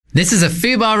This is a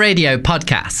Fubar Radio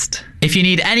podcast. If you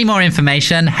need any more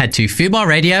information, head to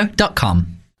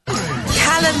fubarradio.com.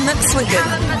 Callum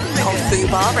McSwiggan on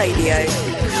Fubar Radio.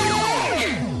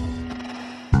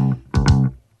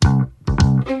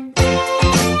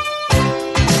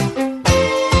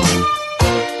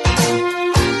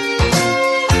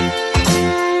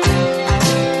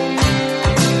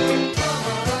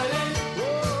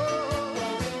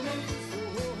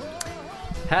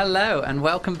 Hello and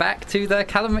welcome back to the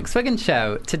Callum McSwiggan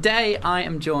Show. Today I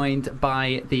am joined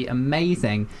by the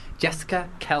amazing Jessica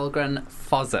Kellgren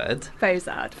Fozard.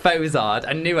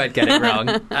 I knew I'd get it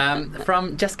wrong.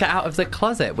 From Jessica Out of the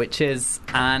Closet, which is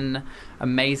an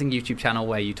amazing YouTube channel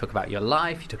where you talk about your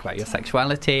life, you talk about your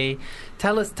sexuality.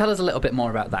 Tell us a little bit more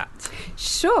about that.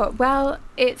 Sure. Well,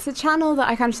 it's a channel that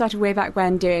I kind of started way back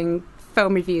when doing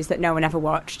film reviews that no one ever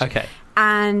watched. Okay.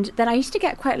 And then I used to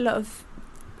get quite a lot of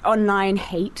online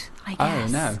hate, I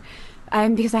guess. Oh, no.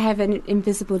 Because I have an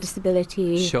invisible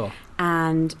disability. Sure.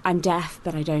 And I'm deaf,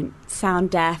 but I don't sound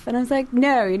deaf. And I was like,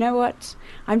 no, you know what?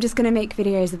 I'm just going to make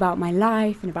videos about my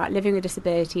life and about living with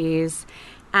disabilities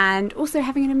and also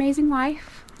having an amazing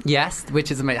wife. Yes,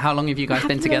 which is amazing. How long have you guys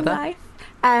been together?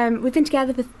 We've been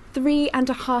together for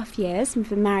 3.5 years. We've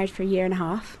been married for 1.5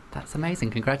 years. That's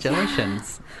amazing.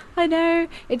 Congratulations. Yeah, I know.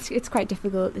 It's quite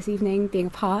difficult this evening being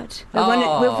apart. We're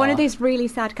one of those really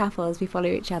sad couples. We follow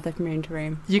each other from room to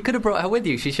room. You could have brought her with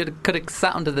you. She could have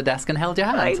sat under the desk and held your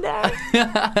hand.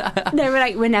 I know.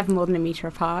 No, we're never more than 1 metre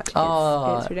apart.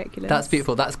 It's ridiculous. That's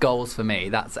beautiful. That's goals for me.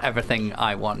 That's everything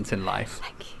I want in life.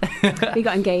 Thank you. We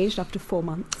got engaged after 4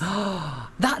 months.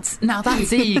 That's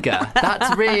eager.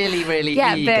 That's really, really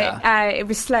eager. Yeah, but it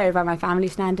was slow by my family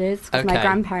standards because my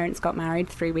grandparents got married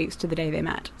 3 weeks to the day they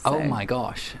met. So. Oh my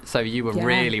gosh. So you were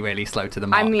really, really slow to the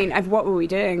mark. I mean, what were we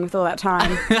doing with all that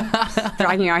time?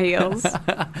 Dragging our heels.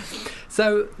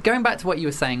 So going back to what you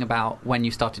were saying about when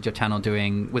you started your channel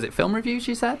doing, was it film reviews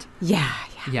you said? Yeah.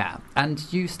 And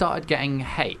you started getting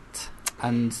hate.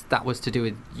 And that was to do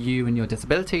with you and your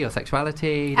disability, your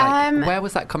sexuality. Where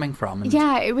was that coming from?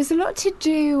 Yeah, it was a lot to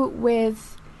do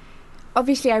with...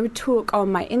 Obviously, I would talk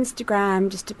on my Instagram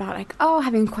just about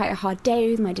having quite a hard day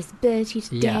with my disability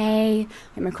today.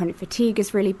 Yeah. My chronic fatigue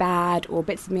is really bad, or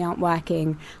bits of me aren't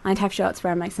working. I'd have shots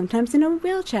where I'm sometimes in a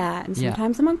wheelchair and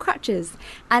sometimes I'm on crutches.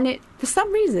 And it, for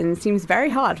some reason, seems very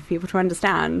hard for people to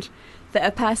understand that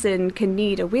a person can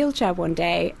need a wheelchair one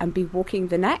day and be walking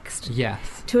the next.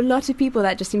 Yes. To a lot of people,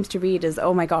 that just seems to read as,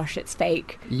 oh my gosh, it's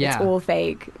fake. Yeah. It's all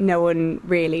fake. No one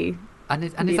really... And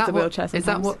is that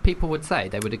what people would say?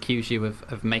 They would accuse you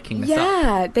of making this up?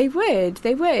 Yeah, they would.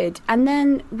 And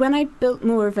then when I built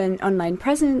more of an online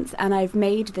presence and I've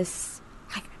made this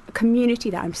community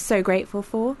that I'm so grateful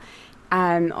for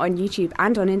on YouTube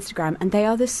and on Instagram, and they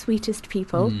are the sweetest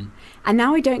people. And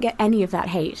now I don't get any of that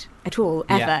hate at all,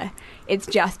 ever. Yeah. It's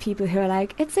just people who are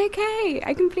like, it's okay,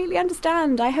 I completely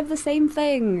understand, I have the same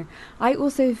thing. I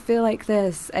also feel like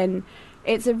this, and...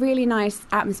 It's a really nice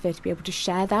atmosphere to be able to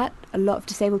share that. A lot of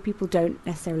disabled people don't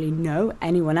necessarily know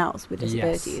anyone else with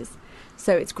disabilities. Yes.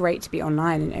 So it's great to be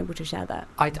online and able to share that.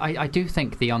 I do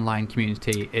think the online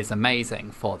community is amazing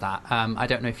for that. I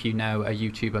don't know if you know a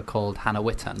YouTuber called Hannah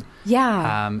Witten.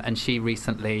 Yeah. And she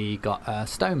recently got a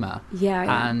stoma.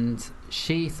 Yeah. And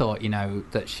she thought,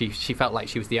 that she felt like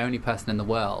she was the only person in the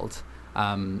world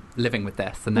living with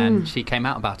this, and then she came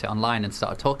out about it online and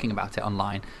started talking about it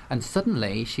online, and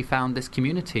suddenly she found this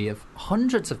community of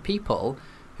hundreds of people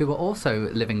who were also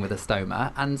living with a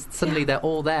stoma, and suddenly they're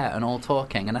all there and all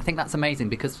talking. And I think that's amazing,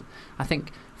 because I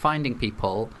think finding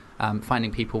people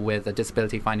with a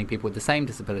disability, finding people with the same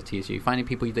disability as you, finding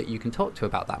people that you can talk to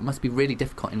about that must be really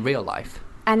difficult in real life.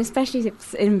 And especially if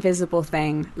it's an invisible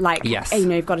thing, you've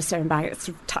got a stoma bag that's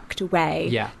sort of tucked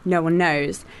away, no one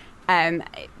knows.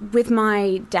 With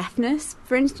my deafness,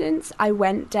 for instance, I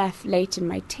went deaf late in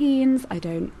my teens. I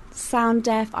don't sound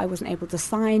deaf. I wasn't able to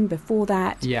sign before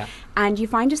that. Yeah. And you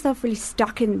find yourself really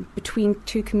stuck in between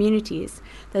two communities.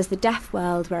 There's the deaf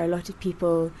world, where a lot of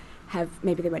people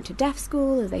maybe they went to deaf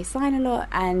school or they sign a lot,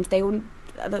 and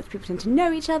a lot of people tend to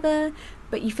know each other,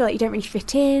 but you feel like you don't really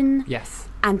fit in. Yes.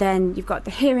 And then you've got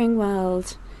the hearing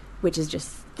world, which is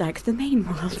just like the main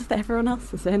world that everyone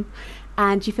else is in.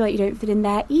 And you feel like you don't fit in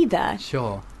there either.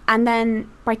 Sure. And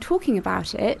then by talking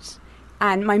about it,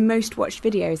 and my most watched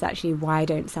video is actually why I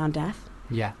don't sound deaf.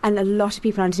 Yeah. And a lot of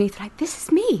people underneath are like, this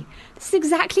is me. This is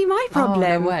exactly my problem.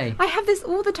 Oh, no way. I have this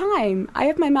all the time. I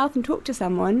open my mouth and talk to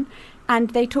someone, and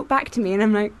they talk back to me, and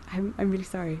I'm like, I'm really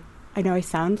sorry. I know I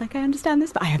sound like I understand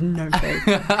this, but I have no clue.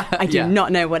 I do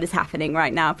not know what is happening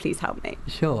right now. Please help me.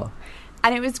 Sure.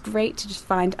 And it was great to just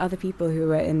find other people who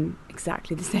were in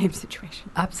exactly the same situation.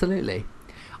 Absolutely.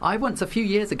 A few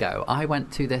years ago, I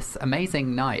went to this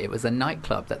amazing night. It was a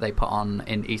nightclub that they put on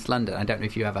in East London. I don't know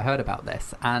if you ever heard about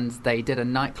this. And they did a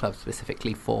nightclub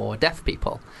specifically for deaf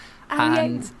people.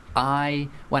 And I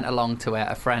went along to it.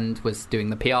 A friend was doing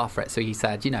the PR for it, so he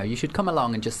said, you should come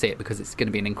along and just see it because it's going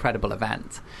to be an incredible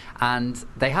event. And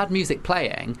they had music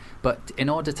playing, but in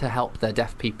order to help the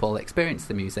deaf people experience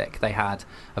the music, they had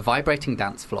a vibrating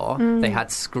dance floor. They had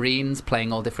screens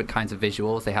playing all different kinds of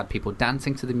visuals. They had people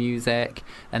dancing to the music.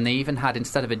 And they even had,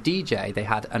 instead of a DJ, they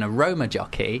had an aroma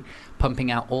jockey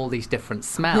pumping out all these different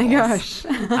smells. Oh my gosh.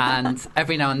 And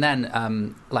every now and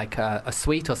then, like a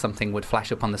sweet or something would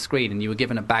flash up on the screen, and you were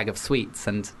given a bag of sweets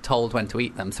and told when to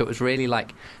eat them. So it was really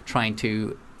like trying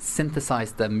to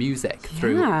synthesize the music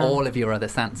through all of your other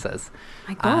senses.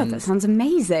 My God, that sounds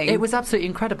amazing. It was absolutely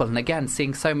incredible. And again,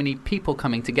 seeing so many people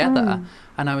coming together,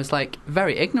 and I was like,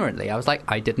 very ignorantly,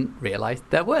 I didn't realize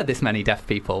there were this many deaf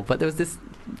people, but there was this,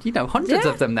 hundreds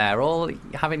of them there, all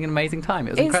having an amazing time.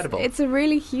 It was incredible. It's a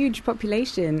really huge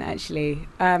population, actually.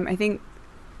 I think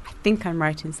I'm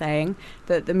right in saying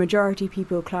that the majority of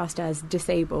people classed as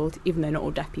disabled, even though not all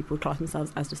deaf people class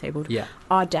themselves as disabled,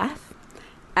 are deaf.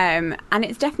 And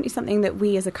it's definitely something that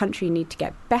we as a country need to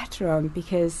get better on,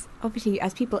 because obviously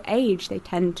as people age, they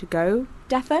tend to go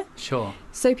deafer. Sure.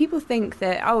 So people think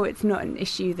that, it's not an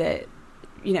issue that,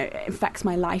 affects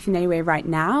my life in any way right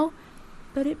now,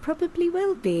 but it probably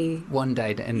will be. One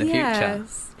day in the future.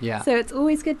 Yeah. So it's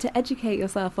always good to educate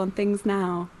yourself on things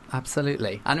now.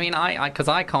 Absolutely. I mean, because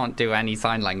I can't do any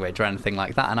sign language or anything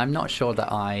like that, and I'm not sure that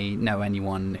I know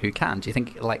anyone who can. Do you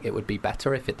think it would be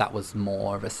better if that was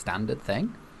more of a standard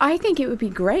thing? I think it would be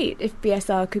great if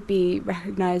BSR could be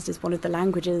recognised as one of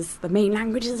the main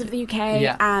languages of the UK,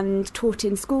 and taught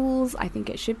in schools. I think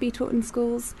it should be taught in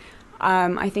schools.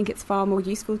 I think it's far more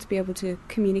useful to be able to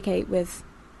communicate with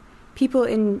people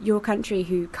in your country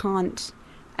who can't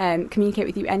communicate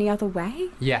with you any other way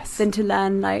than to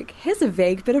learn, here's a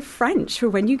vague bit of French for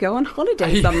when you go on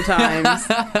holiday sometimes.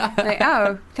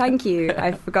 Thank you,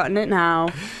 I've forgotten it now.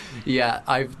 Yeah,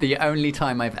 the only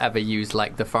time I've ever used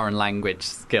the foreign language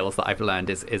skills that I've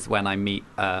learned is when I meet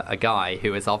a guy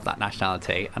who is of that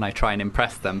nationality, and I try and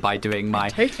impress them by doing my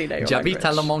J'habite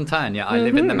à la montagne. I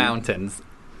live in the mountains.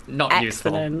 Not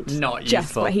Excellent. Useful. Not just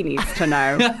useful. What he needs to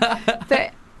know.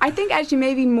 But I think actually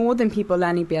maybe more than people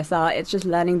learning BSR, it's just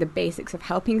learning the basics of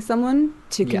helping someone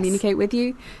to communicate with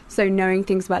you. So knowing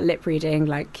things about lip reading,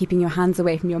 like keeping your hands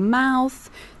away from your mouth,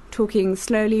 talking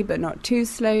slowly but not too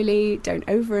slowly, don't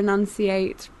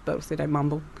over-enunciate, but also don't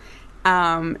mumble.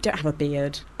 Don't have a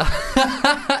beard.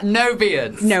 No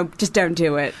beards? No, just don't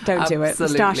do it. Don't do it.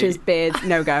 Moustaches, beards,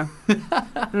 no go.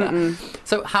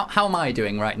 So how am I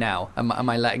doing right now? Am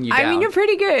I letting you down? I mean, you're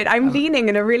pretty good. I'm leaning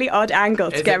in a really odd angle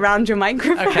to get around your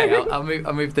microphone. Okay,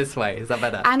 I'll move this way. Is that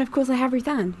better? And of course I have Ruth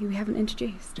Ann, who we haven't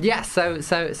introduced. Yes, so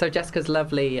Jessica's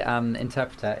lovely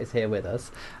interpreter is here with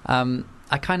us.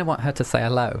 I kind of want her to say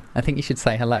hello. I think you should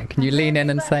say hello. Can you lean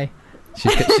in and say...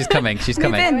 She's coming. She's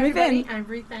coming. Move in. I'm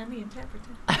Ruth Ann, the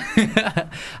interpreter.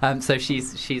 So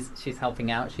she's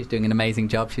helping out. She's doing an amazing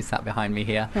job. She's sat behind me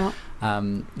here.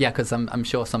 Because I'm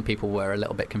sure some people were a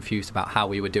little bit confused about how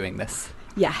we were doing this.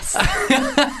 Yes.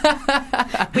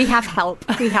 We have help.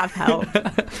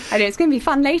 I know it's going to be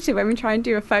fun later when we try and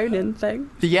do a phone-in thing.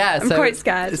 Yeah, I'm quite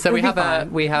scared. So we have a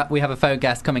phone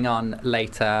guest coming on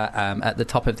later at the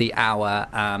top of the hour,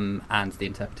 and the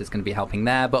interpreter's going to be helping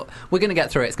there. But we're going to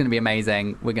get through it. It's going to be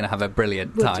amazing. We're going to have a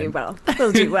brilliant time.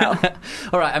 We'll do well.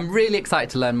 All right, I'm really excited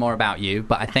to learn more about you,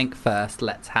 but I think first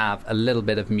let's have a little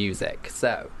bit of music.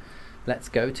 So let's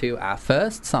go to our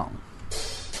first song.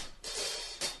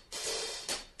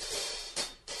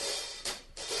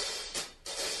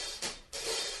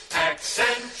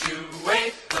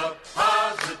 Accentuate the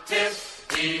positive,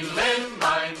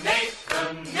 eliminate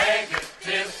the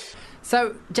negative.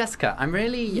 So, Jessica, I'm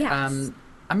really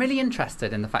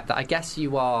interested in the fact that I guess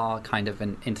you are kind of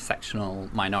an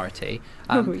intersectional minority.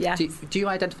 Yes. Do you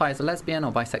identify as a lesbian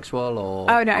or bisexual or?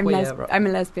 Oh no, I'm a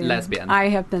lesbian. Lesbian. I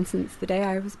have been since the day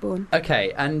I was born.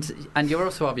 Okay, and you're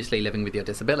also obviously living with your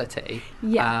disability.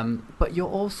 Yeah. But you're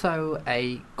also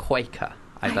a Quaker,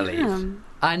 I believe. Am.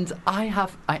 And I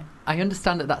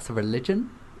understand that that's a religion,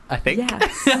 I think.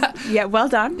 Yes. Yeah, well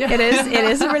done. It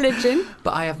is a religion.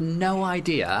 But I have no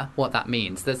idea what that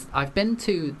means. I've been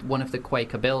to one of the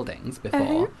Quaker buildings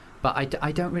before, but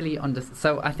I don't really understand.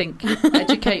 So I think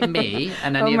educate me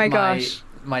and any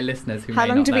my listeners who How may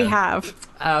long not do know. we have?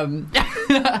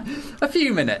 A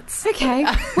few minutes. Okay.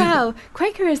 Well,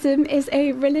 Quakerism is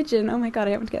a religion. Oh my God,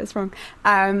 I don't want to get this wrong.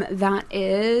 That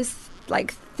is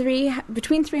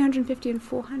between 350 and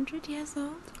 400 years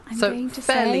old. I'm So going to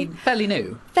fairly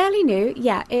new. fairly new.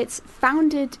 Yeah, it's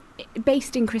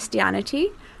based in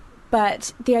Christianity,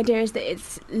 but the idea is that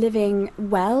it's living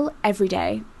well every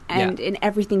day and in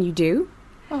everything you do.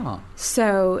 Oh,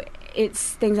 So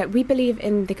it's things like we believe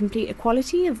in the complete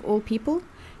equality of all people.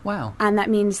 wow. And that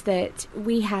means that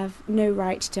we have no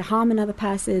right to harm another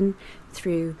person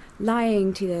through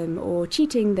lying to them or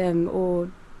cheating them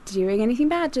or doing anything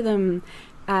bad to them,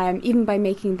 even by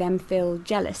making them feel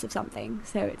jealous of something.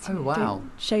 So it's Oh, wow.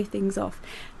 don't show things off.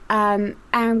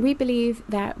 And we believe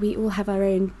that we all have our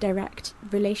own direct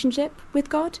relationship with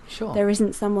God. Sure. There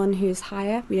isn't someone who's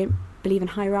higher. We don't believe in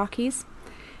hierarchies.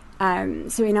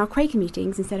 So in our Quaker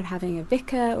meetings, instead of having a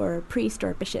vicar or a priest or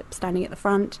a bishop standing at the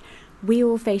front, we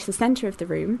all face the centre of the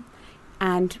room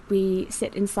and we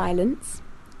sit in silence,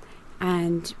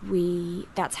 and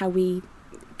that's how we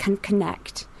can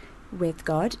connect with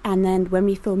God. And then when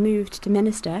we feel moved to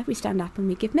minister, we stand up and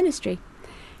we give ministry.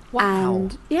 Wow.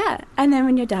 And and then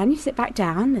when you're done, you sit back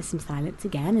down, there's some silence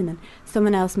again, and then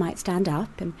someone else might stand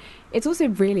up. And it's also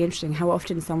really interesting how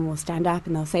often someone will stand up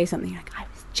and they'll say something like, I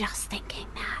was just thinking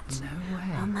that. No way.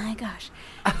 Oh my gosh.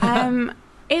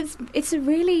 It's a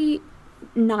really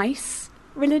nice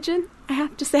religion, I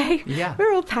have to say. Yeah.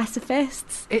 We're all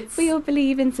pacifists. We all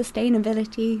believe in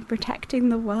sustainability, protecting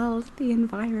the world, the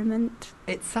environment.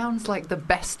 It sounds like the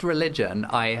best religion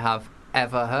I have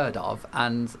ever heard of,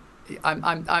 and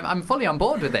I'm fully on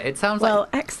board with it. It sounds Well, like.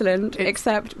 excellent,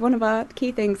 except one of our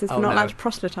key things is Oh, we're not no. allowed to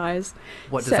proselytise.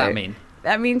 What does So that mean?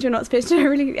 That means you're not supposed to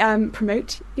really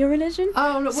promote your religion.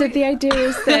 Oh, look, So the idea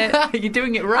is that... You're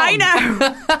doing it wrong. I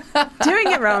know!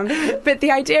 Doing it wrong. But the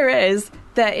idea is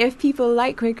that if people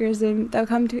like Quakerism, they'll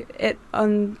come to it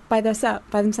by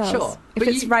themselves. Sure. If But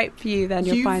it's right for you, then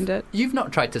you'll find it. You've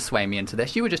not tried to sway me into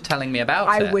this. You were just telling me about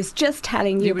it. I was just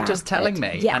telling you You were about just telling it.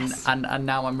 me. Yes. And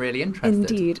now I'm really interested.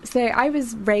 Indeed. So I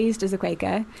was raised as a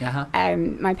Quaker. Uh-huh.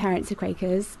 My parents are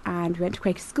Quakers, and we went to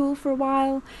Quaker school for a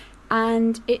while.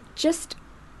 And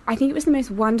I think it was the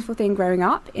most wonderful thing growing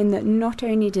up, in that not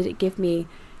only did it give me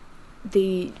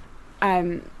the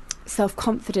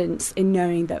self-confidence in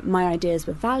knowing that my ideas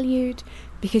were valued,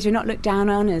 because you're not looked down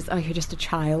on as, oh, you're just a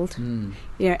child. Mm.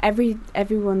 You know,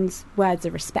 everyone's words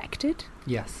are respected,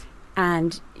 Yes.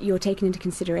 and you're taken into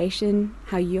consideration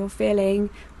how you're feeling,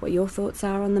 what your thoughts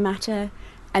are on the matter.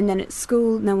 And then at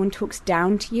school, no one talks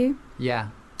down to you. Yeah.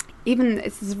 Even,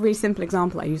 it's a really simple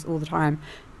example I use all the time,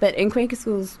 but in Quaker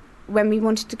schools, when we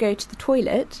wanted to go to the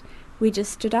toilet, we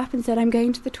just stood up and said, I'm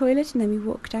going to the toilet, and then we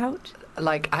walked out.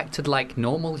 Acted like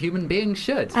normal human beings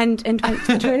should. And went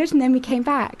to the toilet, and then we came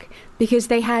back, because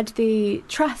they had the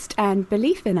trust and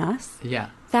belief in us Yeah.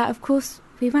 that, of course,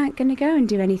 we weren't going to go and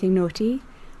do anything naughty.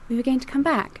 We were going to come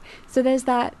back. So there's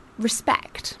that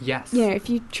respect. Yes. You know, if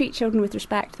you treat children with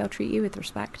respect, they'll treat you with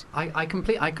respect. I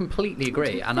completely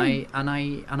agree, and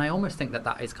I almost think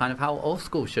that is kind of how all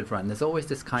schools should run. There's always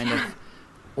this kind of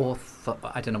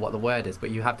I don't know what the word is, but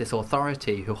you have this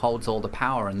authority who holds all the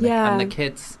power, and the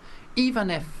kids. Even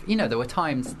if,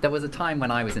 there was a time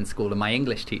when I was in school and my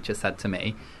English teacher said to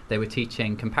me, they were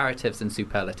teaching comparatives and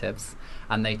superlatives,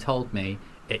 and they told me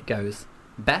it goes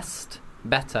best,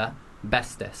 better,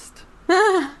 bestest.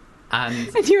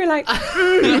 And you were like,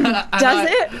 does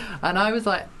it? And I was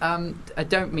like, I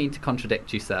don't mean to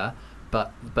contradict you, sir,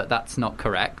 but that's not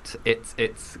correct.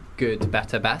 It's good,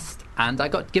 better, best. And I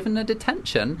got given a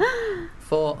detention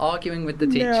for arguing with the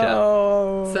teacher.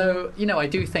 No. So, I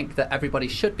do think that everybody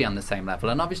should be on the same level.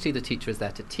 And obviously the teacher is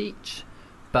there to teach,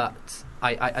 but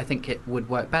I think it would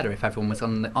work better if everyone was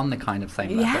on the kind of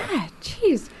same level. Yeah,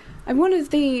 jeez. And one of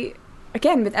the,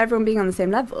 again, with everyone being on the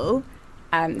same level,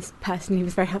 this person who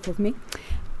was very helpful for me,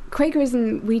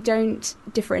 Quakerism, we don't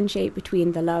differentiate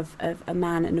between the love of a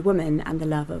man and a woman and the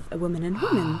love of a woman and a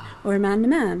woman, or a man and a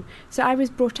man. So I was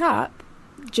brought up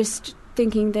just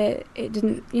thinking that it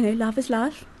didn't, love is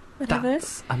love, whatever.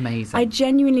 That's amazing. I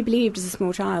genuinely believed as a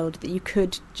small child that you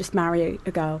could just marry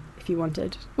a girl if you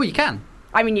wanted. Well, you can.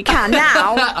 I mean, you can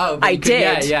now. Oh, but I you could-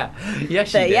 did. Yeah.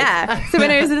 Yes, But you did. yeah, so when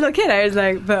I was a little kid, I was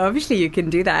like, but obviously you can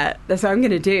do that. That's what I'm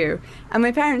going to do. And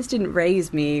my parents didn't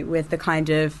raise me with the kind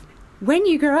of, when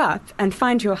you grow up and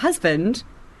find your husband,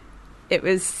 it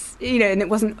was, and it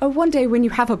wasn't, oh, one day when you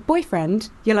have a boyfriend,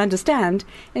 you'll understand.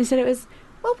 Instead it was,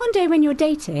 well, one day when you're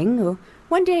dating, or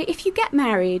one day if you get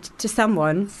married to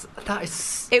someone. That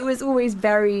is... It was always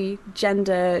very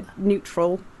gender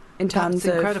neutral in terms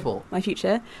That's incredible. of my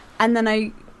future. And then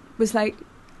I was like,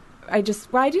 I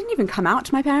didn't even come out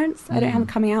to my parents. I don't have a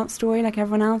coming out story like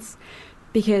everyone else.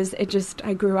 because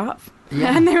I grew up.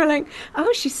 Yeah. And they were like,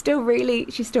 oh, she's still really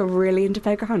into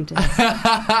Pocahontas. Okay,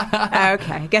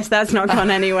 I guess that's not gone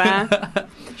anywhere.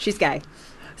 She's gay.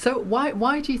 So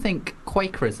why do you think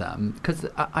Quakerism, because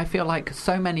I feel like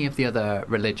so many of the other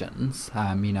religions,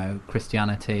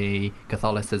 Christianity,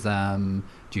 Catholicism,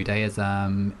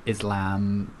 Judaism,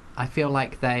 Islam, I feel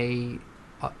like they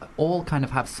all kind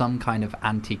of have some kind of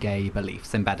anti-gay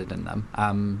beliefs embedded in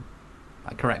them.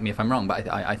 Correct me if I'm wrong, but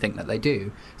I think that they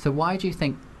do. So why do you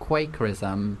think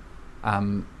Quakerism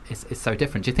is so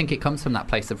different? Do you think it comes from that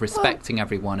place of respecting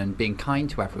everyone and being kind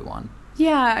to everyone?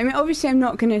 Yeah, I mean, obviously I'm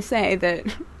not going to say that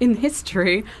in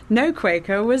history no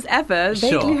Quaker was ever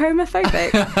vaguely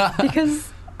homophobic,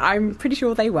 because I'm pretty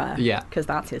sure they were, because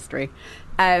that's history.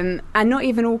 And not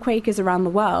even all Quakers around the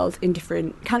world in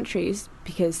different countries,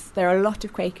 because there are a lot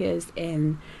of Quakers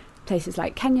in places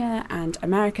like Kenya and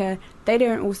America. They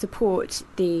don't all support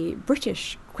the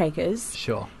British Quakers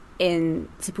in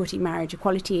supporting marriage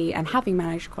equality and having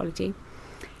marriage equality.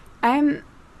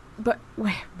 But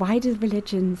why do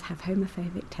religions have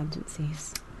homophobic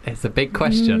tendencies? It's a big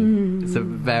question. It's a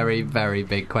very, very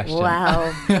big question.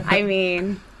 Well, I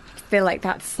mean, I feel like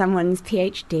that's someone's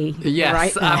PhD. Yes,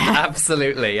 right there.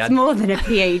 Absolutely. It's more than a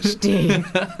PhD.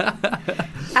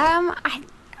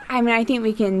 I mean, I think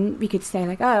we could say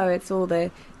like, oh, it's all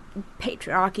the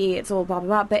patriarchy, it's all blah, blah,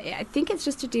 blah. But I think it's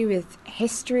just to do with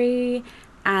history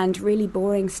and really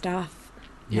boring stuff,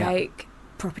 like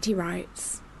property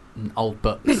rights. Old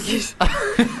books.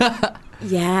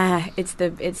 Yeah, it's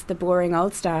the boring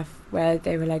old stuff where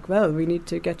they were like, well, we need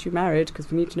to get you married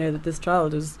because we need to know that this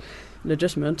child is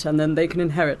legitimate and then they can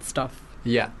inherit stuff.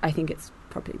 Yeah. I think it's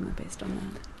probably more based on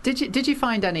that. Did you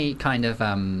find any kind of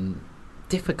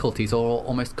difficulties or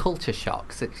almost culture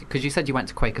shocks? Because you said you went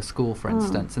to Quaker school, for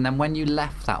instance, and then when you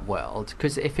left that world,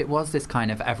 because if it was this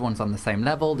kind of everyone's on the same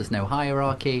level, there's no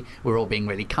hierarchy, we're all being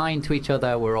really kind to each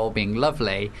other, we're all being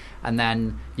lovely, and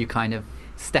then you kind of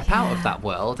step out of that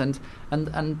world and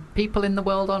people in the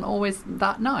world aren't always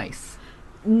that nice.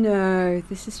 No,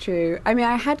 this is true. I mean,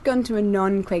 I had gone to a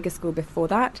non-Quaker school before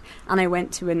that, and I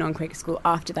went to a non-Quaker school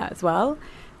after that as well.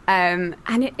 And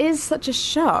it is such a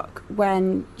shock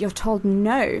when you're told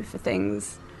no for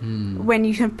things. When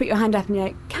you can put your hand up and you're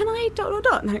like, can I ...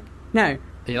 And they're like, no.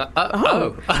 You're like,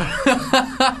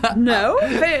 No,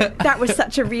 but that was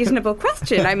such a reasonable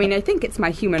question. I mean, I think it's my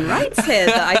human rights here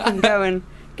that I can go and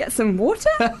get some water.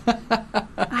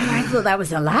 I thought that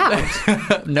was allowed.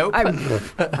 Nope.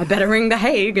 I better ring The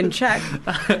Hague and check.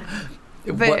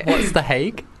 What's The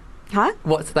Hague? Huh?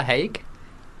 What's The Hague?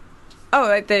 Oh,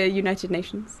 like the United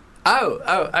Nations.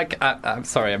 I'm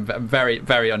sorry, I'm very,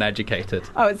 very uneducated.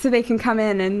 Oh, so they can come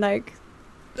in and like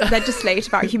legislate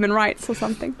about human rights or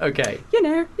something. Okay. You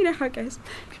know how it goes.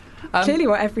 Clearly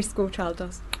what every school child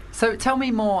does. So tell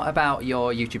me more about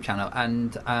your YouTube channel,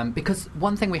 and because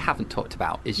one thing we haven't talked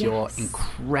about is your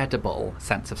incredible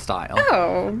sense of style.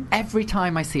 Oh. Every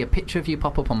time I see a picture of you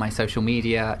pop up on my social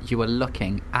media, you are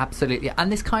looking absolutely, and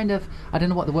this kind of, I don't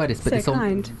know what the word is, but this all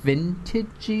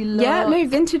vintagey look. Yeah, no,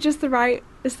 vintage is the right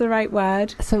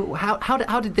word. So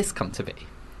how did this come to be?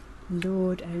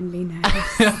 Lord only knows,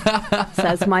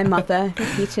 says my mother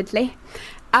repeatedly.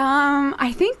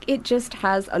 I think it just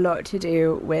has a lot to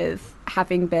do with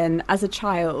having been, as a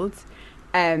child,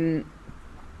 I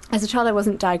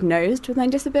wasn't diagnosed with my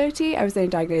disability. I was only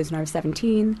diagnosed when I was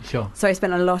 17. Sure. So I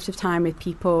spent a lot of time with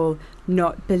people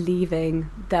not believing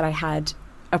that I had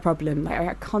a problem. Like,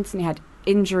 I constantly had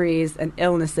injuries and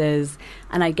illnesses,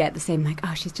 and I get the same, like,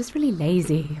 oh, she's just really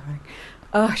lazy. Or, like,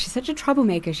 oh, she's such a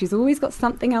troublemaker. She's always got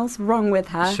something else wrong with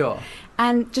her. Sure.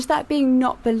 And just that being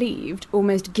not believed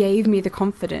almost gave me the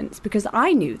confidence, because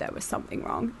I knew there was something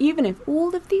wrong, even if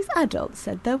all of these adults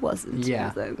said there wasn't. Yeah. I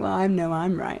was like, well, I know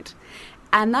I'm right.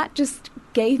 And that just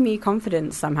gave me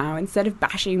confidence somehow. Instead of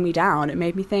bashing me down, it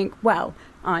made me think, well,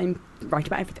 I'm right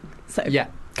about everything. So, yeah.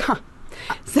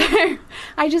 So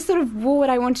I just sort of wore what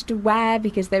I wanted to wear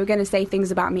because they were going to say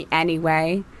things about me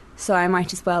anyway. So I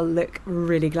might as well look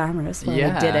really glamorous while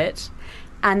I did it.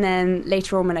 And then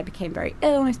later on, when I became very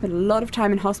ill, I spent a lot of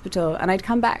time in hospital, and I'd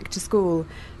come back to school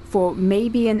for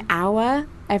maybe an hour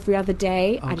every other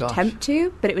day. I'd attempt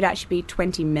to, but it would actually be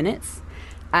 20 minutes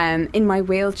in my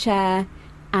wheelchair.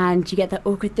 And you get that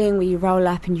awkward thing where you roll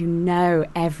up and you know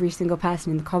every single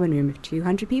person in the common room of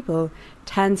 200 people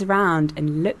turns around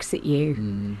and looks at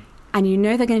you. And you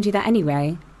know they're going to do that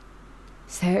anyway.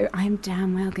 So I'm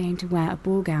damn well going to wear a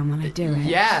ball gown when I do it.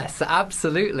 Yes,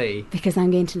 absolutely. Because I'm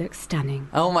going to look stunning.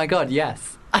 Oh my God,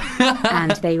 yes.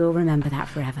 And they will remember that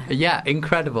forever. Yeah,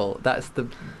 incredible. That's the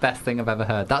best thing I've ever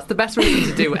heard. That's the best reason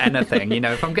to do anything. You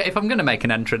know, if I'm going to make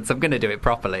an entrance, I'm going to do it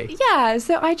properly. Yeah,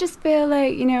 so I just feel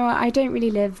like, you know, I don't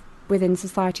really live within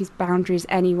society's boundaries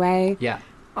anyway. Yeah.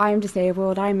 I'm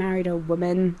disabled. I married a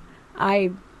woman.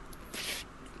 I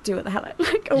do what the hell I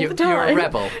like all the time. You're a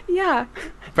rebel. Yeah.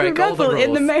 Break a all the rebel rules.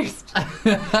 in the most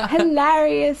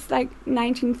hilarious, like,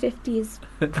 1950s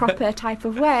proper type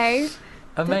of way.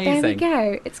 Amazing. But there we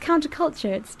go. It's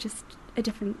counterculture. It's just a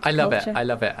different I love culture. it. I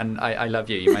love it. And I love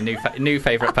you. You're my new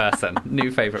favourite person. New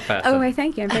favourite person. Oh, well,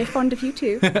 thank you. I'm very fond of you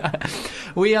too.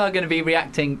 We are going to be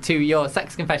reacting to your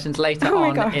sex confessions later Oh my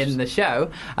on gosh. in the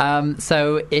show.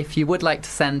 So if you would like to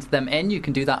send them in, you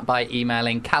can do that by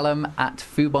emailing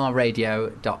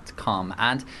callum@fubarradio.com.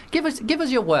 And give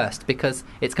us your worst, because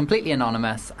it's completely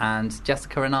anonymous, and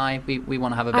Jessica and I, we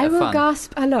want to have a bit I of will fun.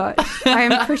 gasp a lot. I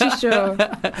am pretty sure.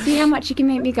 See how much you can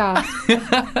make me gasp.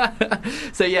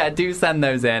 So yeah, do send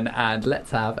those in, and let's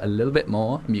have a little bit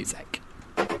more music.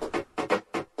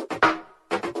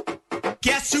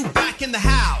 Guess who back in the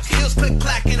house? Heels click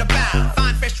clacking about.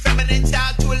 Fine, fresh, feminine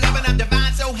style to 11. I'm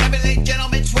divine, so heavily,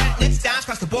 gentlemen, sweat lips down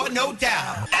across the board, no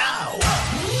doubt. Ow.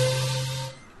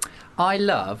 I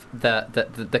love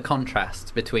the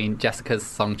contrast between Jessica's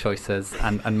song choices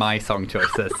and my song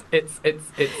choices. It's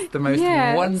the most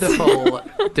Yes. wonderful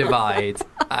divide,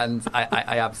 and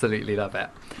I absolutely love it.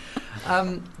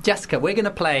 Jessica, we're going to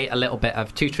play a little bit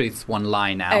of Two Truths, One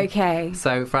Lie now. Okay.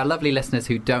 So for our lovely listeners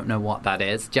who don't know what that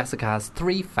is, Jessica has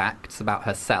 3 facts about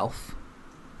herself,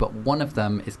 but one of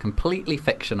them is completely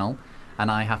fictional,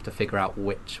 and I have to figure out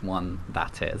which one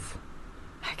that is.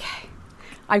 Okay.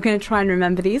 I'm going to try and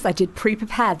remember these. I did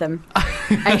pre-prepare them.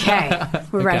 Okay.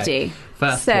 We're Okay. ready.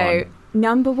 First So, one.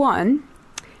 number 1,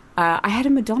 I had a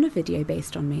Madonna video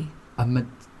based on me. A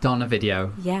Madonna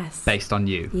video Yes. based on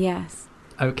you. Yes.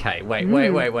 Okay, wait.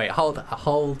 Hold.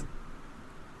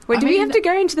 Wait, I do we mean- have to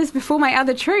go into this before my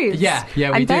other truths? Yeah, we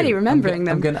I'm do. barely remembering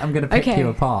I'm them. gonna pick Okay. you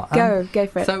apart. Go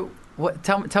for it. So,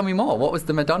 tell me more. What was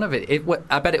the Madonna video?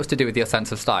 I bet it was to do with your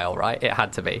sense of style, right? It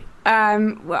had to be.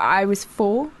 Well, I was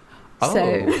 4. Oh, So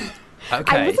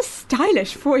okay. I was a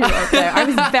stylish 4-year-old though. I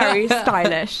was very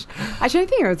stylish. I don't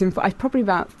think I was in 4. I was probably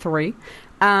about 3.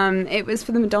 It was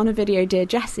for the Madonna video Dear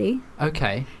Jessie.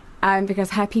 Okay. Because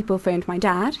her people phoned my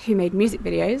dad, who made music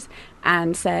videos,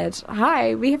 and said,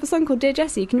 "Hi, we have a song called Dear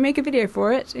Jessie. Can you make a video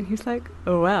for it?" And he was like,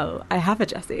 "Oh, well, I have a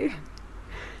Jessie.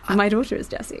 My daughter is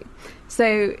Jessie."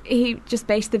 So he just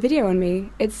based the video on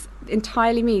me. It's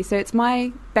entirely me. So it's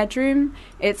my bedroom.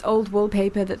 It's old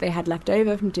wallpaper that they had left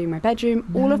over from doing my bedroom.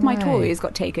 All of my way. toys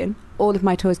got taken. All of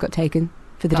my toys got taken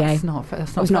for the day. That's not I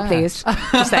was not fair. pleased.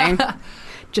 Just saying.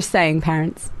 Just saying,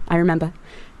 parents. I remember.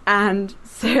 And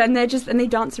so, and they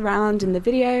dance around in the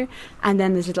video, and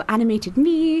then there's little animated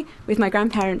me with my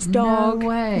grandparents' dog. No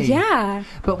way. Yeah.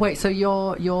 But wait, so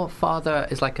your father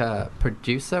is like a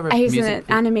producer of He's music?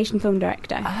 an animation film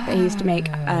director. But he used to make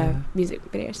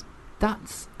music videos.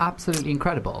 That's absolutely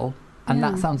incredible, and Yeah.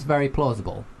 that sounds very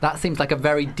plausible. That seems like a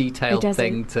very detailed doesn't.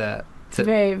 thing to It's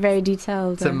very, very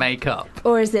detailed. to make up.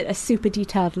 Or is it a super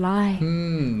detailed lie?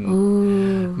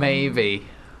 Ooh. Maybe.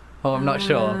 Oh, I'm not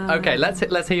sure. Okay, let's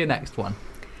hear your next one.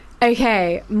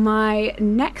 Okay, my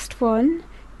next one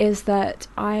is that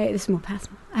this is more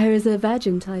personal. I was a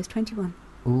virgin till I was 21.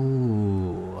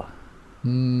 Ooh.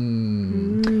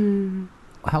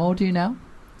 How old are you now?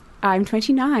 I'm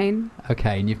 29.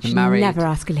 Okay, and you've been Should married. never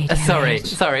ask a lady. her Sorry.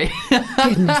 age.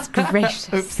 Goodness gracious.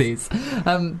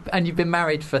 Oopsies. And you've been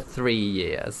married for 3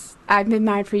 years, I've been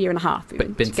married for 1.5 years. We've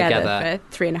But been together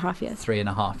for 3.5 years.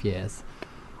 3.5 years.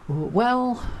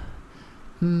 Well,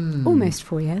 Almost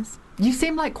 4 years. you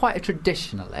seem like quite a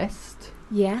traditionalist.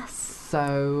 Yes.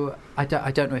 So I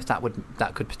don't know if that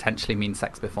could potentially mean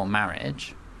sex before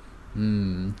marriage.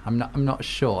 I'm not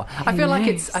sure. I feel like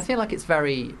it's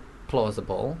very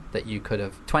plausible that you could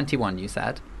have 21. You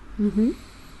said. Mm-hmm.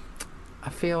 I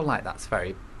feel like that's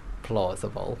very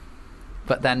plausible,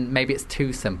 but then maybe it's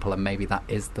too simple, and maybe that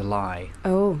is the lie.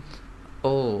 Oh.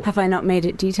 Oh, Have I not made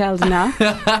it detailed enough?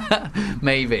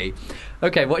 maybe.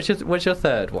 Okay, what's your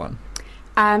third one?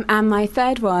 And my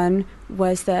third one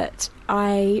was that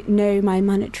I know my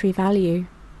monetary value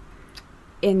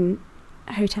in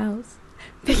hotels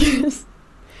because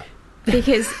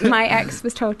my ex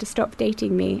was told to stop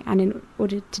dating me, and in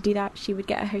order to do that, she would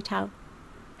get a hotel.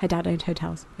 Her dad owned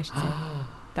hotels, I should say.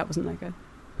 That wasn't like a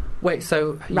Wait,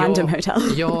 so random hotel.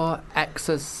 your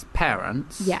ex's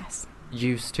parents Yes.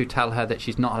 used to tell her that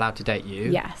she's not allowed to date you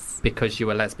Yes. because you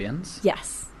were lesbians?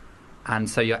 Yes. And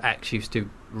so your ex used to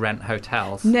rent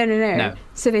hotels? No.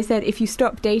 So they said, if you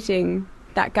stop dating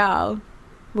that girl,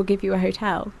 we'll give you a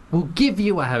hotel. We'll give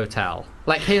you a hotel.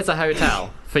 Like, here's a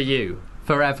hotel for you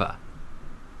forever.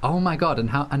 Oh my God! And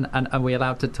how? And are we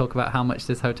allowed to talk about how much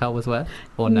this hotel was worth,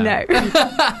 or no? No.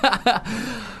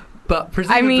 But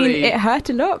presumably, I mean, it hurt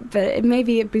a lot, but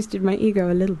maybe it boosted my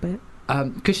ego a little bit.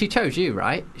 Because she chose you,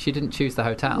 right? She didn't choose the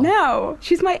hotel. No,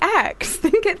 she's my ex.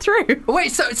 Think it through.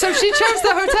 Wait, so she chose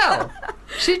the hotel?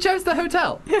 She chose the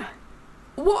hotel? Yeah.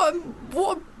 What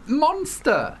a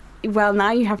monster! Well,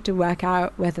 now you have to work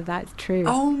out whether that's true.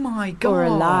 Oh my God! Or a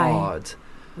lie.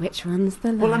 Which one's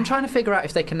the lie? Well, I'm trying to figure out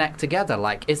if they connect together.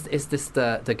 Like, is this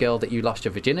the girl that you lost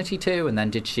your virginity to, and then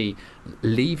did she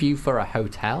leave you for a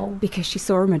hotel? Because she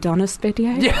saw a Madonna's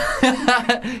video? Yeah.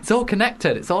 It's all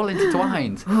connected. It's all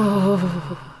intertwined.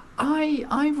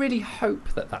 I really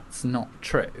hope that that's not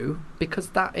true,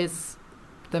 because that is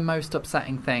the most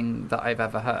upsetting thing that I've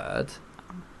ever heard.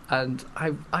 And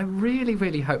I really,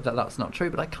 really hope that that's not true,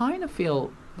 but I kind of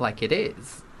feel like it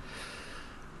is.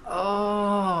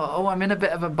 Oh, I'm in a bit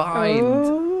of a bind.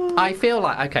 Oh. I feel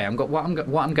like, okay, what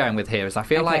I'm going with here is I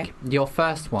feel like your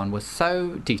first one was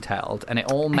so detailed and it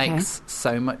all makes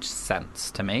so much sense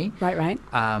to me. Right.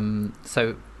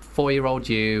 So 4-year-old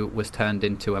you was turned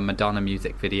into a Madonna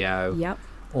music video. Yep.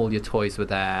 All your toys were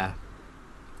there.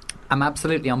 I'm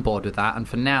absolutely on board with that, and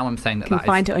for now I'm saying that Can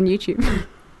find it on YouTube.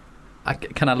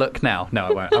 Can I look now? No,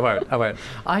 I won't.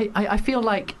 I feel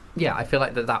like,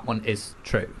 that one is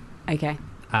true. Okay.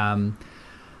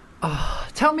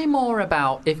 Tell me more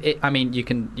about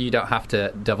you don't have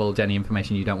to divulge any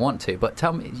information you don't want to, but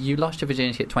tell me, you lost your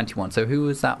virginity at 21, so who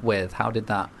was that with? How did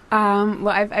that? Well,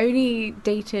 I've only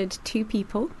dated 2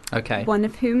 people. Okay. One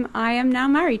of whom I am now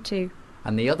married to.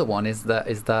 And the other one is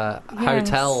the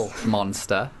hotel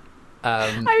monster.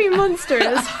 Monster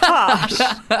is harsh.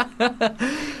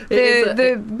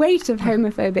 The weight of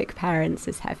homophobic parents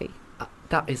is heavy.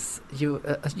 That is, you're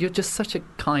just such a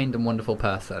kind and wonderful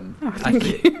person. Oh, thank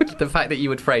you. The fact that you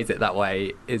would phrase it that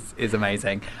way is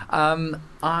amazing. I'm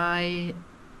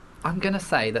going to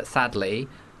say that sadly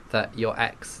that your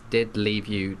ex did leave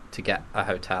you to get a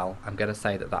hotel. I'm going to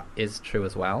say that is true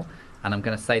as well. And I'm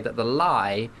going to say that the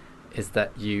lie is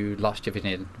that you lost your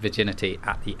virginity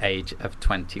at the age of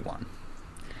 21.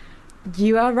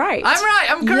 You are right. I'm right.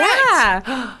 I'm correct.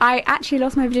 Yeah. I actually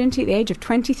lost my virginity at the age of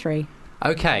 23.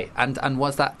 Okay, and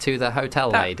was that to the hotel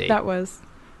lady? That was.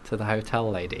 To the hotel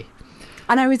lady.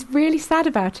 And I was really sad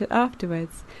about it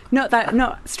afterwards.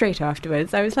 Not straight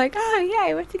afterwards. I was like, oh,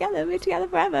 yay, we're together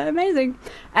forever, amazing.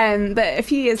 But a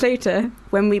few years later,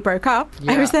 when we broke up,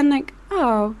 I was then like,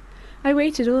 oh, I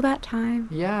waited all that time.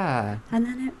 Yeah. And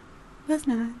then it was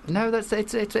not. No,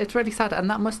 it's really sad. And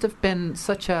that must have been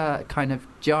such a kind of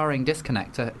jarring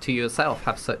disconnect to yourself,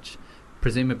 have such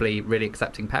presumably really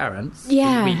accepting parents.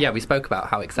 Yeah. We spoke about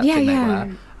how accepting they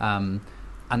were. And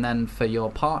then for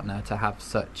your partner to have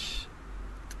such...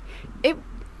 It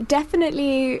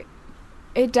definitely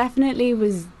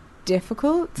was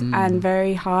difficult and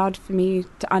very hard for me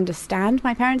to understand.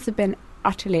 My parents have been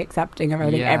utterly accepting of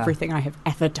everything I have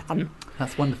ever done.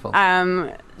 That's wonderful.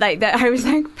 Like that, I was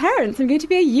like, parents, I'm going to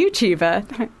be a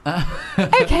YouTuber.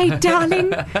 Okay,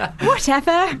 darling,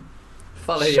 whatever.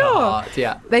 Follow your heart,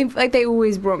 yeah. They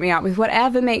always brought me up with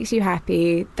whatever makes you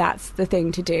happy, that's the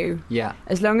thing to do. Yeah.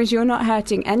 As long as you're not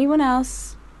hurting anyone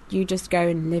else, you just go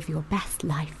and live your best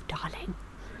life, darling.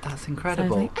 That's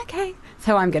incredible. So I was like, okay,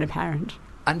 so I'm going to parent.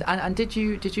 And did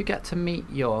you get to meet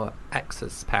your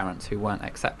ex's parents who weren't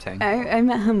accepting? I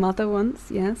met her mother once,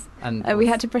 yes. And we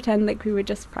had to pretend like we were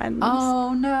just friends.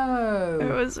 Oh no!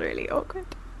 It was really awkward.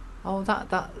 Oh,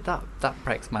 that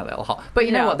breaks my little heart. But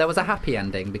you know what? There was a happy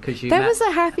ending because There was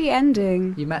a happy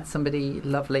ending. You met somebody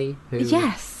lovely who...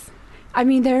 Yes. I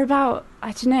mean, there are about,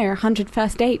 100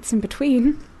 first dates in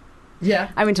between. Yeah.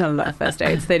 I went on a lot of first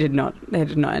dates. They did not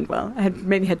end well. I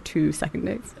maybe had 2 second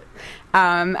dates.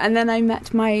 And then I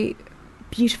met my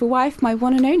beautiful wife, my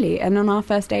one and only. And on our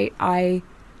first date, I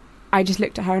just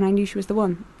looked at her and I knew she was the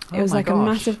one. It was like a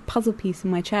massive puzzle piece in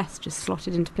my chest just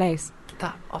slotted into place.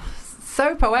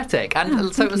 So poetic.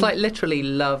 And so it was like literally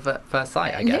love at first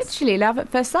sight, I guess. Literally love at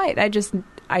first sight.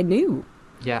 I knew.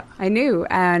 Yeah. I knew.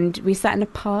 And we sat in a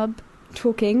pub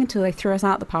talking until they threw us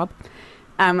out the pub.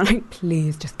 I'm like,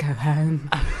 please just go home.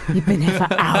 You've been here for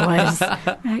hours.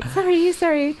 I'm like,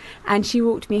 sorry. And she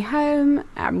walked me home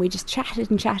and we just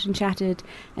chatted.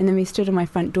 And then we stood on my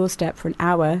front doorstep for an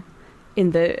hour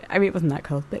it wasn't that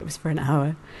cold, but it was for an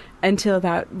hour. Until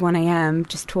about 1 a.m.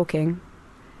 just talking.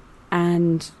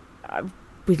 And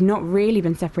we've not really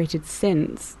been separated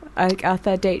since. Like our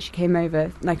third date, she came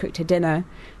over and I cooked her dinner.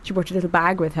 She brought a little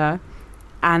bag with her,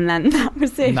 and then that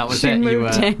was it. And that was she it.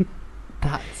 moved in.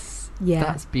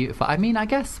 That's beautiful. I mean, I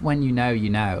guess when you know, you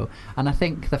know. And I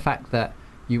think the fact that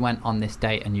you went on this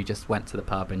date and you just went to the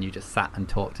pub and you just sat and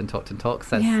talked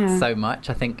says so much.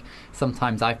 I think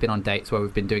sometimes I've been on dates where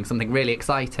we've been doing something really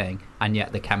exciting and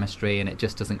yet the chemistry and it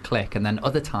just doesn't click. And then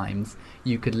other times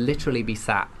you could literally be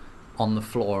sat on the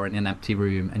floor in an empty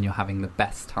room and you're having the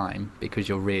best time because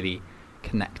you're really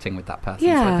connecting with that person.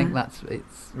 Yeah. So I think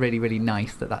it's really, really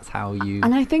nice that that's how you...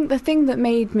 And I think the thing that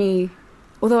made me,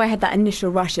 although I had that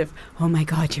initial rush of, oh my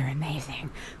God, you're amazing,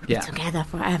 we're together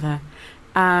forever,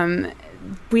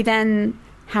 we then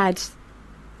had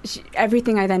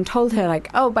everything. I then told her, like,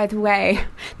 oh, by the way,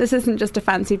 this isn't just a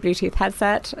fancy Bluetooth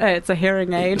headset, it's a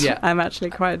hearing aid. I'm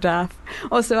actually quite deaf.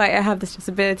 Also, I have this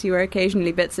disability where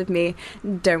occasionally bits of me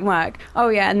don't work. Oh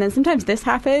yeah, and then sometimes this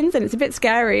happens and it's a bit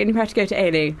scary and you have to go to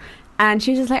A&E. And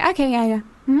she was just like, okay, yeah.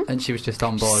 Mm-hmm. And she was just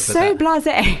on board with it. So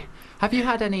blasé. Have you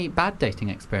had any bad dating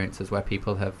experiences where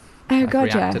people have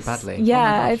God, reacted yes. badly?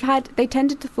 Yeah, they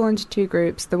tended to fall into two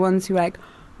groups. The ones who were like,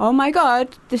 oh my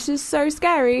God, this is so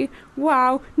scary.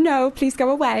 Wow, no, please go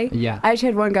away. Yeah. I actually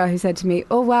had one girl who said to me,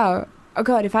 oh wow, oh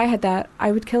God, if I had that,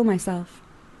 I would kill myself.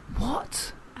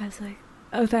 What? I was like,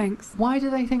 oh thanks. Why do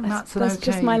they think that's That's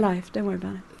just my life, don't worry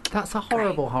about it. That's a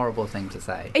horrible, horrible thing to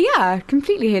say. Yeah,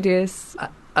 completely hideous.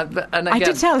 And again, I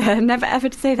did tell her never ever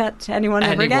to say that to anyone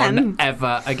ever again.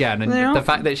 Ever again. And No. the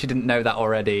fact that she didn't know that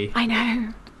already I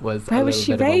know. was Where a was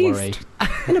little she bit raised? of a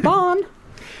worry. In a barn.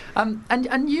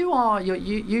 And you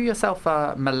yourself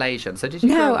are Malaysian. So did you?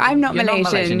 No, I'm not you're Malaysian.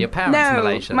 Not Malaysian. Your parents no,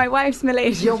 Malaysian. My wife's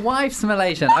Malaysian. Your wife's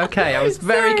Malaysian. Okay, I was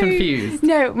very Sorry. confused.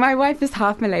 No, my wife is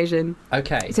half Malaysian.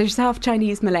 Okay. So she's half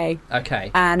Chinese Malay.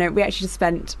 Okay. And we actually just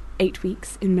spent 8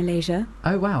 weeks in Malaysia.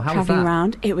 Oh wow, how was traveling that?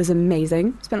 around. It was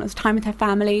amazing. Spent lots of time with her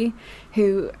family,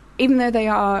 who, even though they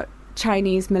are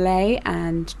Chinese Malay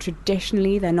and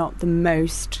traditionally they're not the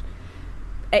most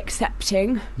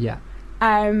accepting, Yeah.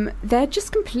 they're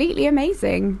just completely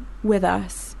amazing with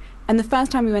us. And the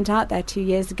first time we went out there 2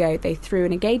 years ago, they threw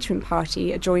an engagement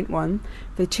party, a joint one,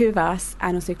 for the two of us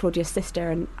and also Claudia's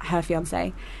sister and her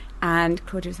fiancé. And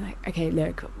Claudia was like, okay,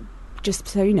 look, just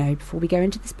so you know, before we go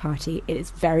into this party, it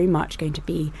is very much going to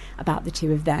be about the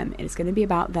two of them. It's going to be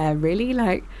about their really,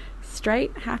 like,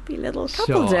 straight, happy little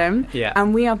coupledom. Sure, yeah.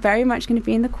 And we are very much going to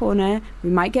be in the corner. We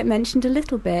might get mentioned a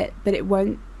little bit, but it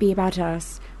won't be about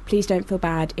us. Please don't feel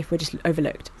bad if we're just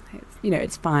overlooked.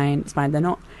 It's fine. It's fine. They're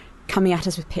not coming at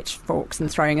us with pitchforks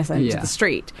and throwing us into the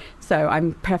street. So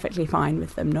I'm perfectly fine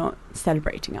with them not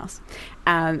celebrating us.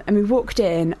 And we walked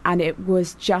in and it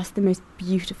was just the most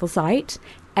beautiful sight.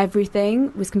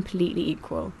 Everything was completely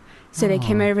equal. So they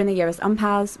came over and they gave us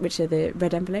umpals, which are the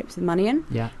red envelopes with money in.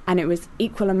 Yeah. And it was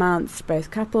equal amounts for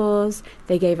both couples.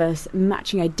 They gave us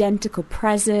matching identical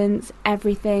presents,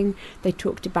 everything. They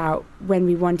talked about when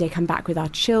we one day come back with our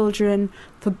children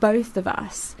for both of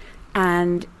us.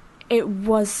 And it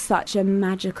was such a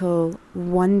magical,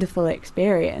 wonderful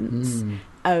experience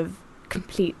of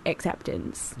complete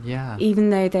acceptance. Yeah. Even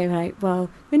though they were like, well,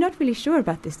 we're not really sure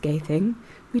about this gay thing.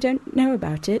 We don't know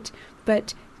about it,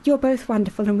 but you're both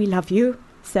wonderful and we love you.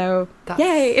 So,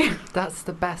 yay! That's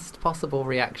the best possible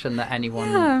reaction that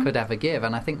anyone could ever give.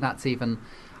 And I think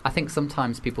I think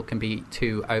sometimes people can be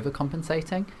too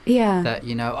overcompensating. Yeah. That,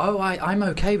 I'm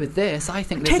okay with this. I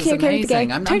think this Totally is okay with the amazing.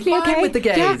 gay. I'm Totally fine okay with the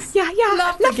gays. Yeah.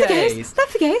 Love the gays.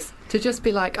 Love the gays. To just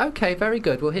be like, okay, very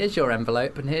good. Well, here's your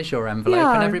envelope and here's your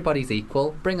envelope and everybody's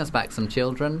equal. Bring us back some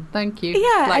children. Thank you.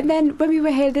 Yeah, and then when we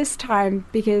were here this time,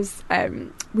 because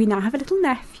we now have a little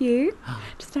nephew,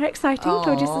 just very exciting.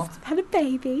 Claudia's just had a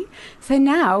baby. So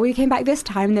now we came back this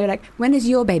time and they were like, when is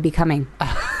your baby coming?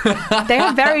 They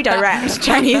are very direct,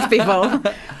 Chinese people.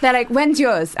 They're like, when's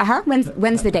yours?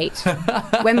 When's the date?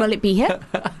 When will it be here?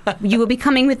 You will be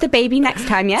coming with the baby next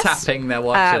time, yes? Tapping their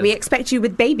watches. We expect you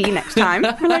with baby next time.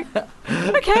 We're like,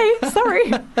 okay,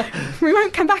 sorry. We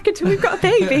won't come back until we've got a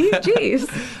baby. Jeez.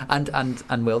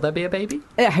 And will there be a baby?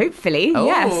 Hopefully,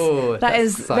 yes. That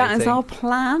is our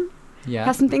plan. Yeah.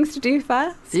 Have some things to do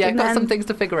first. Yeah, and got then some things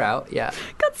to figure out. Yeah.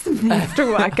 Got some things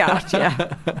to work out,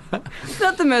 yeah. It's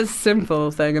not the most simple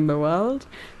thing in the world.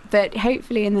 But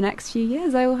hopefully in the next few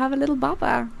years I will have a little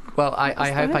baba. Well,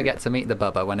 I hope I get to meet the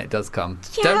Bubba when it does come.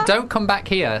 Yeah. Don't come back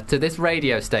here to this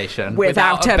radio station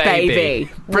Without a baby.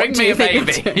 Bring What do me you a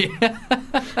think baby.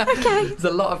 Okay. There's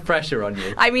a lot of pressure on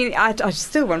you. I mean, I'd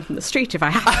still run from the street if I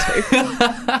had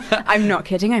to. I'm not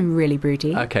kidding. I'm really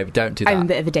broody. Okay, but don't do that. I'm a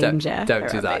bit of a danger. Don't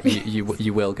for do a that. baby.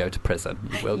 You will go to prison.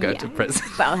 You will go to prison.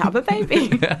 But I'll have a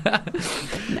baby.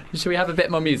 Should we have a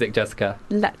bit more music, Jessica?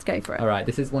 Let's go for it. All right,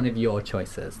 this is one of your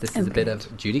choices. This is a bit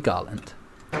of Judy Garland.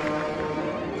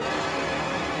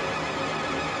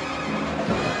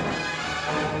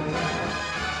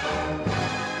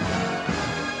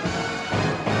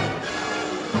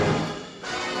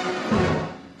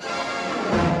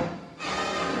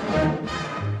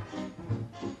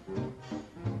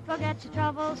 Forget your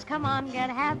troubles, come on, get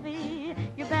happy.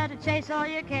 You better chase all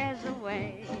your cares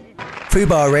away.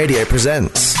 Fubar Radio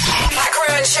presents Black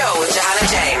Rowan Show with Johanna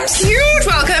James. Huge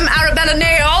welcome, Arabella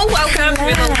Neal. Welcome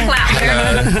with a clap.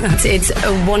 It's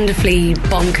a wonderfully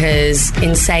bonkers,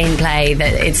 insane play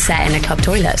that it's set in a club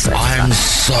toilet. So I'm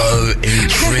so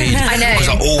intrigued. I know. Because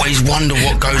I always wonder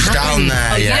what goes down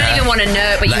there. You don't even want to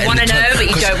know, but you want to know, but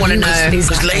you don't want to know.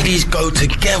 Because ladies go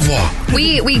together.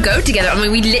 We go together. I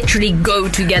mean, we literally go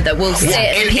together. We'll sit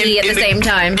and pee at the same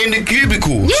time. In the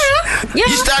cubicles? Yeah. You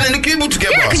stand in the cubicle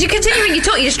together? Yeah, because you continue when you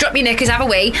talk, you just drop your knickers, have a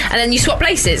wee, and then you swap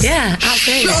places. Yeah,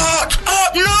 absolutely. Shut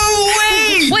up, no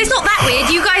way! Well, it's not that weird.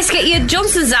 You guys get your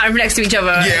Johnsons out next to each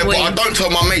other. Yeah, but I don't tell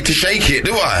my mate to shake it,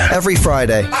 do I? every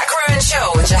Friday Black Rowan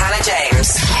Show with Johanna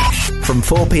James. from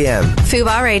 4 p.m.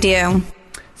 Fubar Radio.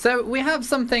 So we have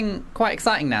something quite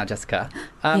exciting now, Jessica.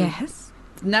 Yes.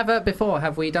 Never before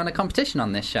have we done a competition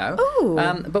on this show.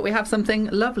 Ooh. But we have something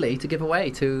lovely to give away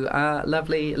to our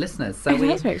lovely listeners. So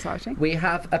That's very exciting. We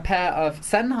have a pair of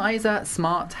Sennheiser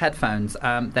smart headphones.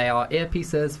 They are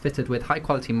earpieces fitted with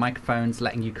high-quality microphones,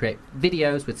 letting you create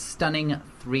videos with stunning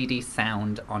 3D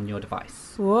sound on your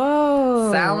device.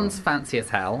 Whoa. Sounds fancy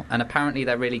as hell, and apparently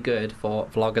they're really good for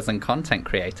vloggers and content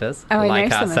creators Oh, I like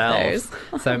know some of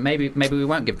ourselves. So maybe we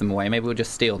won't give them away. Maybe we'll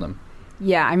just steal them.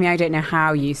 Yeah, I mean, I don't know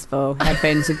how useful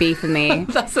headphones would be for me.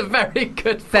 That's a very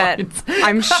good But point.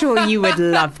 I'm sure you would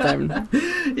love them.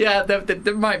 Yeah,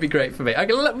 they might be great for me.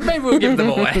 Maybe we'll give them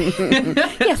away.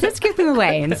 Yes, let's give them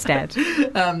away instead.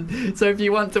 So if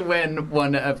you want to win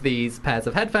one of these pairs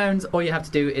of headphones, all you have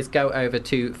to do is go over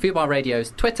to Fubar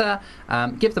Radio's Twitter,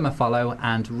 give them a follow,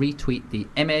 and retweet the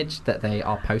image that they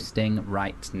are posting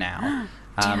right now.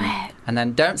 Do it. And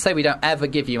then don't say we don't ever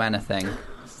give you anything.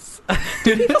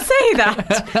 Do people say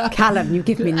that? Callum, you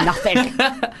give me nothing.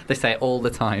 They say it all the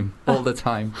time. All the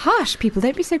time. Hush, people,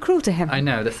 don't be so cruel to him. I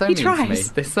know, they're so He mean to me.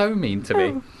 tries. They're so mean to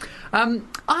me.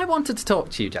 I wanted to talk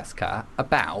to you, Jessica,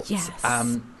 about Yes.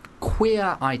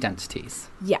 queer identities.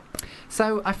 Yeah.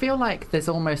 So I feel like there's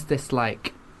almost this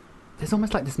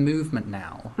this movement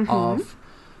now of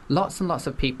lots and lots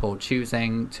of people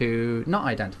choosing to not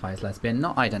identify as lesbian,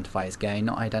 not identify as gay,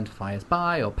 not identify as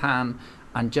bi or pan,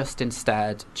 and just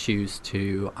instead choose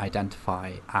to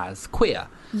identify as queer.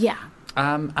 Yeah.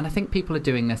 And I think people are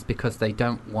doing this because they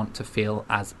don't want to feel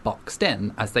as boxed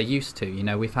in as they used to. You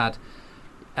know, we've had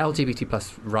LGBT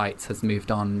plus rights has moved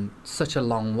on such a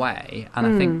long way, and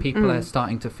I think people are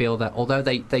starting to feel that although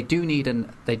they do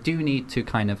need to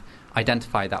kind of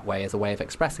identify that way as a way of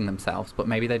expressing themselves, but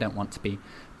maybe they don't want to be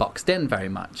boxed in very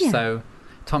much. Yeah. So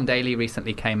Tom Daley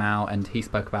recently came out and he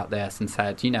spoke about this and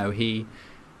said, you know, he's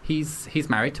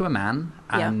married to a man,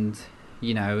 and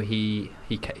you know he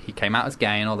came out as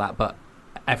gay and all that, but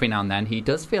every now and then he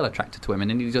does feel attracted to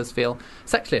women and he does feel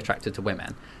sexually attracted to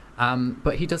women.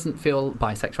 But he doesn't feel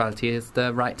bisexuality is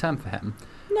the right term for him.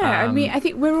 No, I mean, I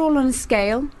think we're all on a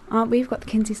scale, aren't we? We've got the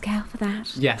Kinsey scale for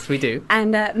that. Yes, we do.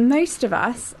 And most of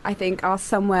us, I think, are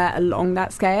somewhere along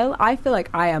that scale. I feel like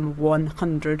I am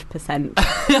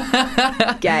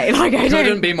 100% gay. Like I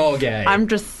Couldn't be more gay. I'm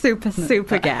just super,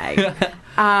 super gay.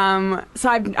 So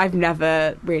I've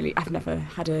never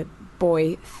had a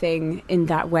boy thing in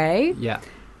that way. Yeah.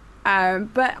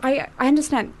 But I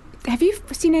understand. Have you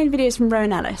seen any videos from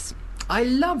Rowan Ellis? I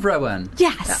love Rowan.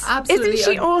 Yes. Absolutely.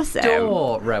 Isn't she awesome?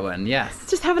 Adore Rowan, yes.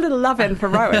 Just have a little love-in for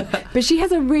Rowan. But she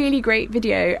has a really great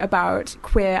video about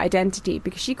queer identity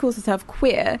because she calls herself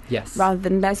queer rather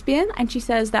than lesbian. And she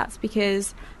says that's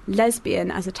because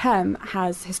lesbian as a term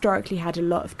has historically had a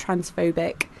lot of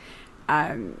transphobic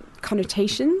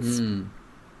connotations.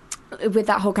 With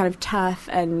that whole kind of turf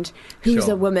and who's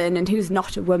a woman and who's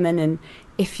not a woman, and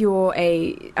if you're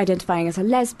identifying as a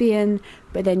lesbian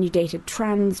but then you date a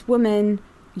trans woman,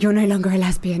 you're no longer a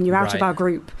lesbian, you're out of our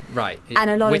group. Right. And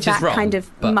a lot Which of is that wrong, kind of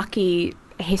but- mucky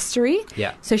history.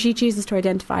 Yeah. So she chooses to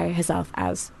identify herself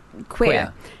as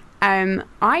queer.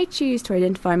 I choose to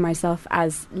identify myself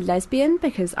as lesbian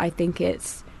because I think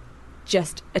it's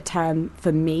just a term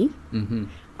for me. Mm-hmm.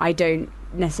 I don't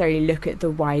necessarily look at the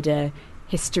wider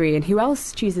history and who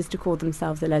else chooses to call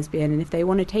themselves a lesbian, and if they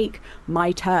want to take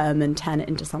my term and turn it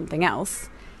into something else,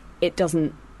 it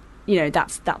doesn't,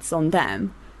 that's on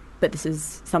them. But this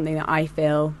is something that I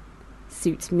feel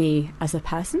suits me as a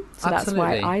person, so Absolutely.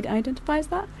 that's why I identify as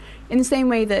that. In the same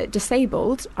way that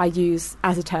disabled I use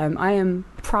as a term, I am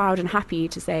proud and happy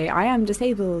to say I am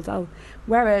disabled. I'll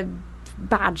wear a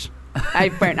badge.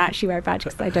 I won't actually wear a badge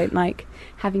because I don't like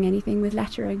having anything with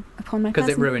lettering upon my person.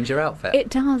 Because it ruins your outfit. It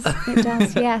does,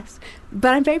 yes.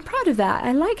 But I'm very proud of that.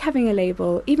 I like having a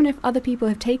label. Even if other people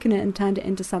have taken it and turned it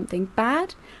into something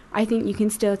bad, I think you can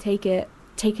still take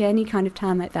any kind of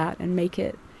term like that and make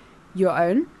it your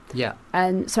own. Yeah.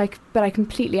 And so I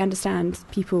completely understand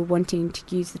people wanting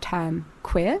to use the term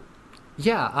queer.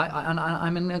 Yeah,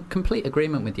 I'm in a complete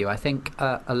agreement with you. I think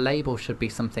a label should be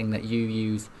something that you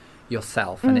use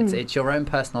yourself, and it's your own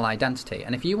personal identity.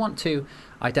 And if you want to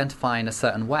identify in a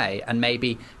certain way, and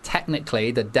maybe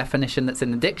technically the definition that's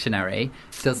in the dictionary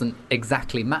doesn't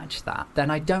exactly match that,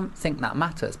 then I don't think that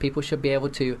matters. People should be able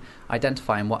to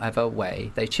identify in whatever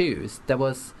way they choose. There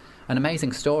was an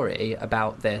amazing story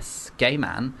about this gay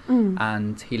man,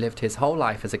 and he lived his whole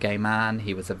life as a gay man.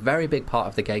 He was a very big part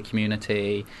of the gay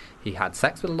community. He had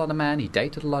sex with a lot of men, he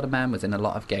dated a lot of men, was in a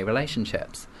lot of gay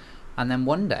relationships. And then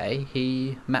one day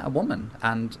he met a woman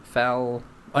and fell,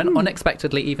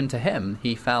 unexpectedly even to him,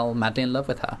 he fell madly in love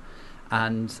with her.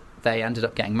 And they ended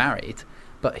up getting married.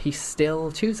 But he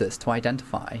still chooses to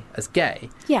identify as gay.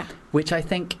 Yeah. Which I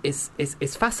think is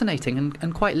fascinating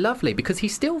and quite lovely, because he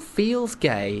still feels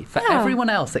gay for everyone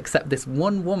else except this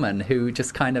one woman who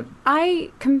just kind of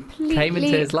I completely came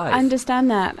into his life. Understand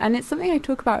that. And it's something I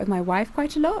talk about with my wife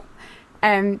quite a lot.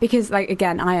 Because,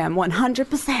 again, I am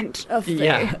 100% of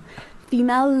the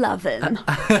female lovin'.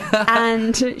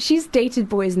 And she's dated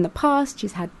boys in the past.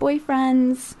 She's had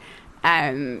boyfriends.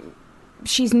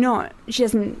 She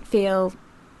doesn't feel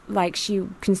like she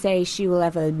can say she will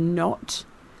ever not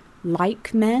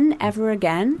like men ever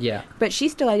again. Yeah. But she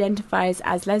still identifies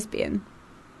as lesbian.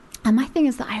 And my thing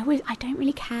is that I don't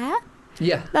really care.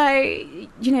 Yeah. Like,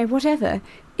 whatever.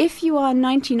 If you are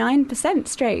 99%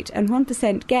 straight and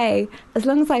 1% gay, as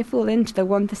long as I fall into the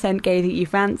 1% gay that you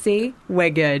fancy, we're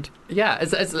good. Yeah,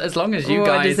 as long as you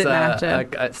What does guys it matter?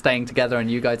 are staying together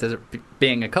and you guys are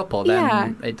being a couple,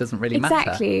 then it doesn't really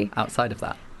Exactly. matter outside of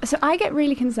that. So I get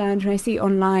really concerned when I see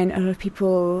online a lot of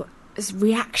people's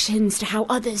reactions to how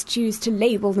others choose to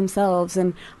label themselves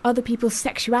and other people's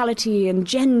sexuality and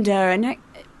gender. And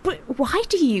but why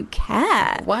do you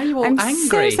care? Why are you all I'm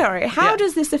angry? so sorry. How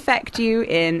does this affect you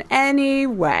in any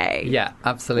way? Yeah,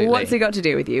 absolutely. What's it got to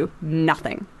do with you?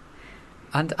 Nothing.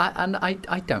 And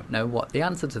I don't know what the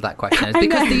answer to that question is, I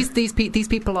because know. these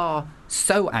people are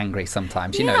so angry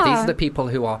sometimes. These are the people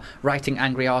who are writing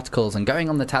angry articles and going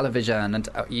on the television, and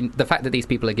the fact that these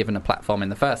people are given a platform in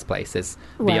the first place is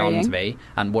beyond me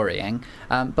and worrying.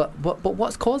 But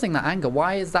what's causing that anger?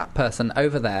 Why is that person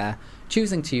over there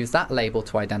choosing to use that label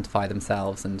to identify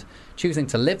themselves and choosing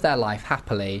to live their life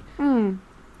happily?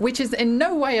 Which is in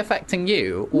no way affecting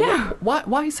you. No.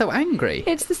 Why so angry?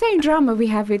 It's the same drama we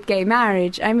have with gay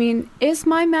marriage. I mean, is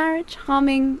my marriage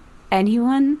harming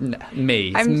anyone?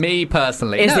 Me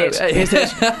personally. Is No. it?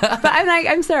 But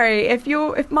I'm sorry.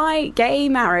 If my gay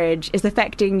marriage is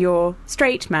affecting your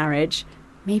straight marriage,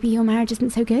 maybe your marriage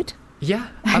isn't so good. Yeah,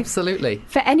 absolutely.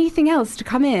 For anything else to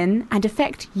come in and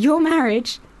affect your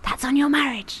marriage, that's on your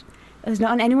marriage. It's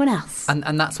not on anyone else.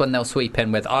 And that's when they'll sweep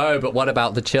in with, but what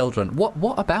about the children?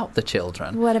 What about the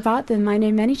children? What about them? I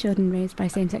know many children raised by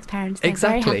same-sex parents. They're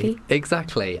very happy.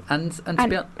 Exactly. And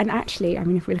actually, I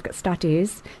mean, if we look at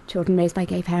studies, children raised by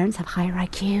gay parents have higher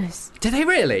IQs. Do they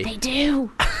really? They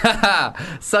do.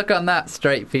 Suck on that,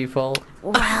 straight people.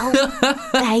 Well,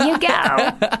 there you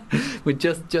go. We're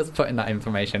just putting that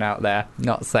information out there,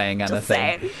 not saying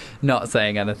anything. Not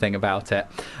saying anything about it.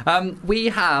 We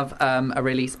have a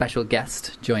really special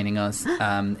guest joining us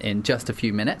in just a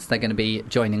few minutes. They're going to be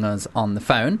joining us on the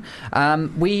phone.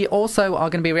 We also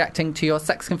are going to be reacting to your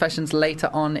sex confessions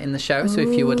later on in the show. So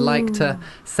if you would like to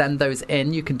send those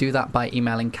in, you can do that by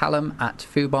emailing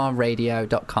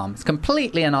callum@fubarradio.com. It's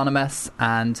completely anonymous,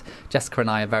 and Jessica and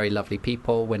I are very lovely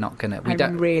people. We're not going to...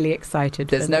 I'm really excited.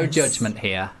 There's no judgment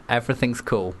here. Everything's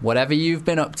cool. Whatever you've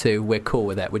been up to, we're cool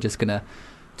with it. We're just going to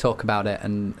talk about it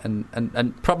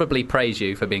and probably praise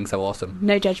you for being so awesome.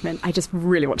 No judgment. I just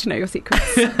really want to know your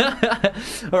secrets.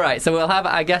 All right, so we'll have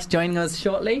our guest joining us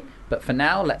shortly. But for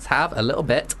now, let's have a little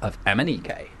bit of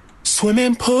Emanike.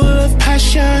 Swimming pool of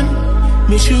passion,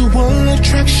 Mutual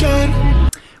attraction.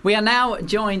 We are now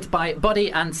joined by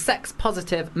body and sex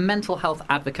positive mental health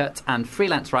advocate and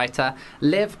freelance writer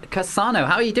Liv Cassano.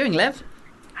 How are you doing, Liv?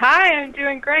 Hi, I'm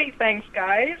doing great. Thanks,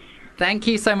 guys. Thank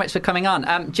you so much for coming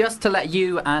on. Just to let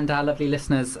you and our lovely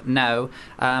listeners know,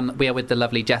 we are with the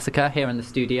lovely Jessica here in the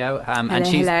studio.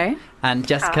 Hello. And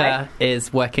Jessica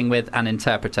is working with an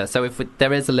interpreter. So if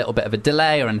there is a little bit of a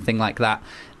delay or anything like that,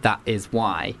 that is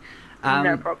why.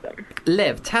 No problem.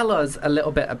 Liv, tell us a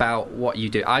little bit about what you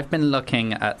do. I've been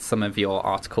looking at some of your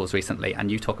articles recently,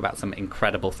 and you talk about some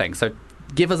incredible things. So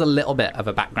give us a little bit of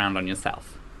a background on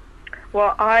yourself.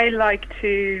 Well, I like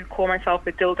to call myself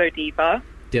a dildo diva,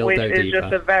 which is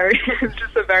just a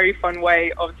very fun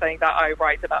way of saying that I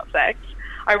write about sex.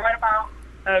 I write about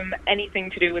anything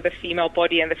to do with the female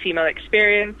body and the female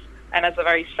experience. And as a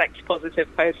very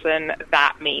sex-positive person,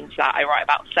 that means that I write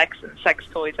about sex and sex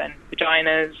toys and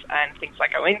vaginas and things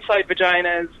that go inside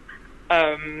vaginas.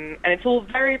 And it's all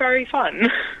very, very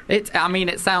fun. It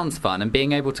sounds fun. And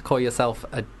being able to call yourself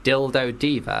a dildo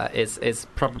diva is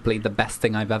probably the best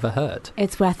thing I've ever heard.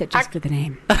 It's worth it just for the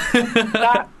name.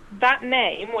 That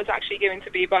name was actually given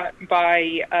to me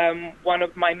by one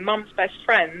of my mum's best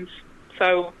friends.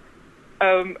 So...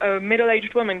 a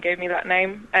middle-aged woman gave me that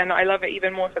name, and I love it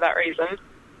even more for that reason.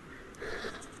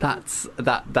 That's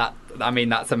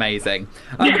amazing.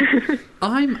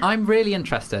 I'm really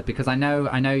interested because I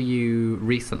know you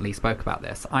recently spoke about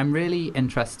this. I'm really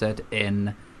interested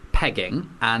in pegging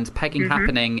and pegging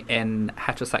happening in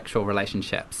heterosexual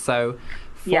relationships. So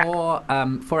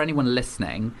for anyone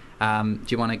listening, do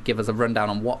you want to give us a rundown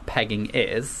on what pegging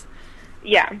is?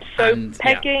 Yeah. So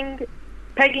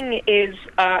Pegging is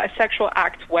a sexual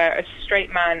act where a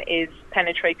straight man is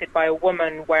penetrated by a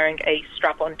woman wearing a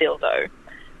strap-on dildo.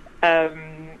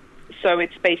 So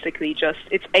it's basically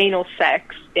it's anal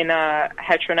sex in a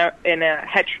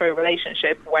hetero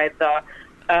relationship where the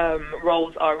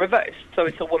roles are reversed. So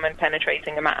it's a woman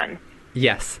penetrating a man.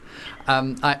 Yes.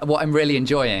 What I'm really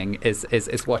enjoying is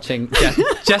watching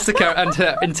Jessica and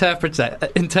her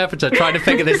interpreter trying to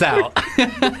figure this out.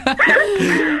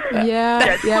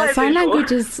 Yeah. Sign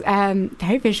language is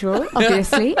very visual,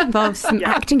 obviously. Involves some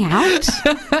acting out.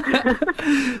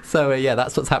 So,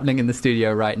 that's what's happening in the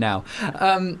studio right now.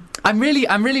 I'm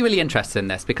really interested in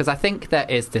this because I think there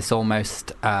is this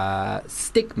almost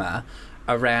stigma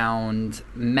around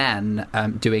men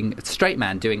straight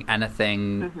men doing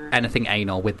anything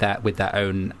anal with their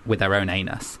own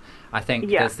anus. I think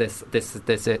there's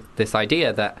this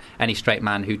idea that any straight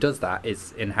man who does that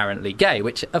is inherently gay,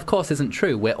 which of course isn't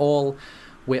true. Men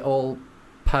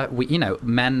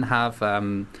have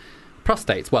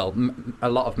prostates. Well, a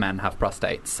lot of men have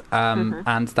prostates,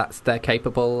 and they're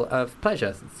capable of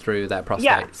pleasure through their prostate.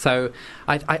 Yeah. So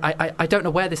I don't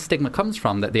know where this stigma comes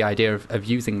from, that the idea of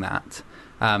using that.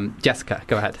 Jessica,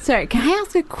 go ahead. Sorry, can I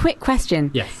ask a quick question?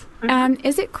 Yes.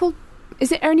 Is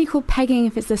it only called pegging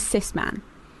if it's a cis man?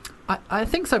 I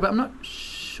think so, but I'm not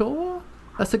sure.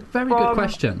 That's a very good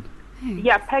question.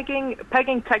 Yeah, pegging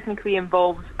technically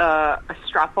involves a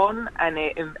strap-on, and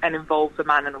it involves a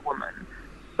man and a woman.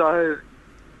 So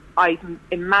I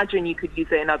imagine you could use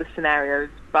it in other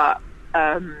scenarios, but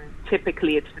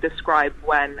typically it's to describe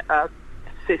when a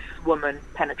cis woman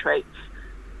penetrates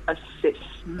a cis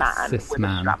man with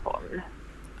a strap-on.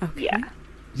 Okay.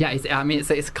 Yeah.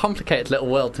 It's a complicated little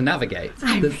world to navigate.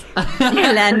 You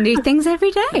learn new things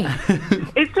every day.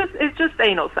 It's just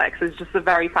anal sex. It's just a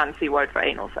very fancy word for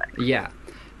anal sex. Yeah.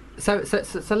 So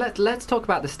let's talk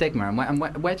about the stigma and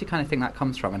where do you kind of think that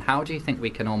comes from, and how do you think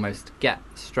we can almost get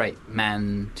straight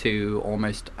men to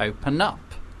almost open up?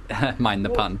 Mind the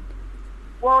pun.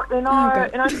 Well, in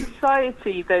our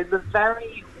society, there's a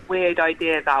very weird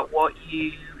idea that what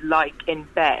you like in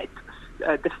bed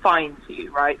defines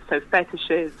you, right? So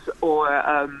fetishes or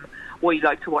what you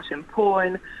like to watch in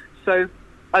porn. So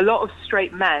a lot of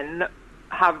straight men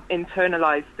have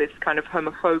internalized this kind of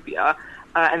homophobia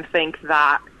and think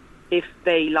that if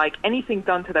they like anything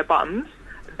done to their bums,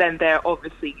 then they're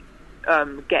obviously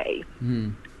gay,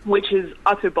 which is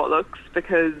utter bollocks,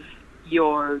 because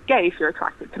you're gay if you're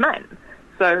attracted to men.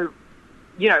 So,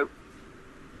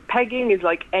 pegging is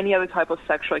like any other type of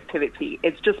sexual activity.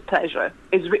 It's just pleasure.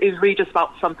 It's really just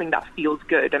about something that feels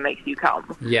good and makes you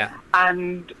come. Yeah.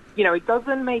 And it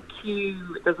doesn't make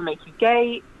you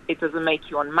gay. It doesn't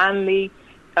make you unmanly.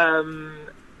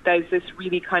 There's this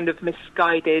really kind of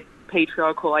misguided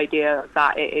patriarchal idea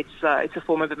that it's a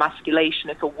form of emasculation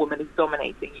if a woman is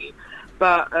dominating you,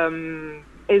 but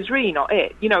it's really not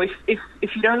it.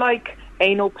 If you don't like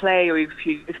anal play, or if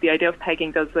the idea of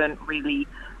pegging doesn't really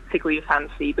tickle your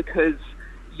fancy because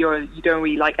you don't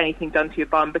really like anything done to your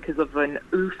bum because of an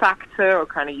ooh factor, or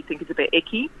kind of you think it's a bit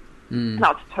icky.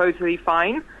 That's totally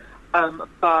fine.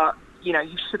 But, you know,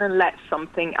 you shouldn't let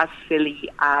something as silly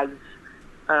as,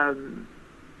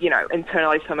 you know,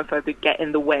 internalized homophobia get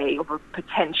in the way of a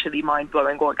potentially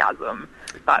mind-blowing orgasm.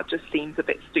 That just seems a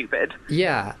bit stupid.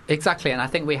 Yeah, exactly. And I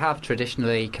think we have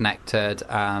traditionally connected,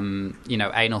 you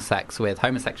know, anal sex with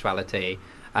homosexuality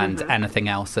and anything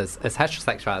else as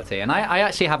heterosexuality. And I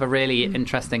actually have a really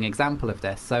interesting example of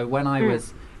this. So when I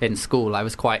was in school, I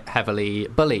was quite heavily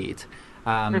bullied.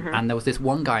 And there was this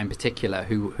one guy in particular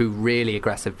who really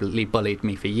aggressively bullied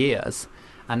me for years.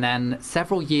 And then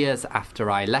several years after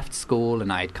I left school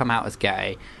and I had come out as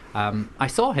gay, I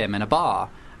saw him in a bar.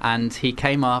 And he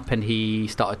came up and he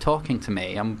started talking to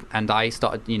me. And I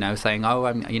started, you know, saying, oh,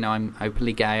 I'm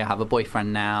openly gay. I have a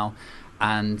boyfriend now.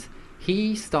 And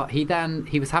he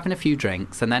was having a few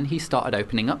drinks, and then he started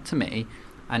opening up to me,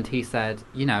 and he said,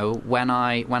 you know, when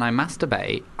I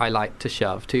masturbate, I like to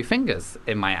shove 2 fingers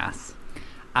in my ass.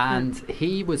 And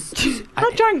he was...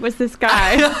 How drunk was this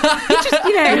guy? He just,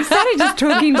 you know, started just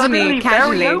talking to me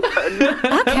casually.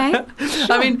 Okay.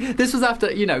 Sure. I mean, this was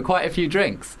after, you know, quite a few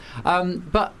drinks.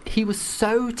 But he was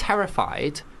so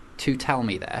terrified to tell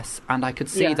me this, and I could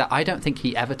see that I don't think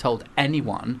he ever told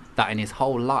anyone that in his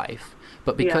whole life.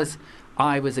 But because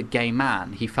I was a gay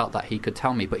man, he felt that he could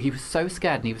tell me. But he was so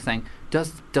scared, and he was saying,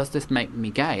 does this make me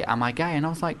gay? Am I gay? And I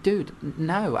was like, dude,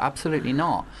 no, absolutely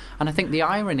not. And I think the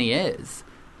irony is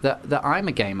that I'm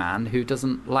a gay man who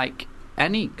doesn't like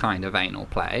any kind of anal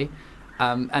play.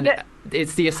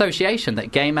 It's the association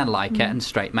that gay men like it and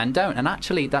straight men don't. And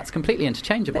actually, that's completely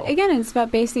interchangeable. But again, it's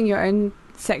about basing your own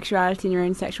sexuality and your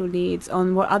own sexual needs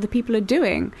on what other people are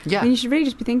doing. Yeah. And you should really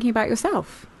just be thinking about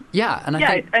yourself. Yeah, and I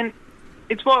think... and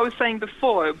it's what I was saying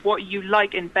before. What you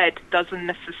like in bed doesn't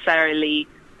necessarily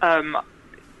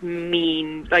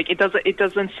mean, like, it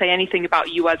doesn't say anything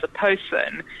about you as a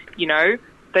person, you know?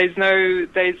 There's you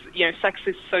know, sex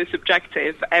is so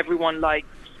subjective. Everyone likes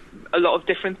a lot of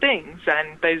different things,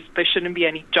 and there shouldn't be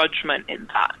any judgment in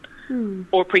that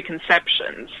or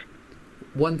preconceptions.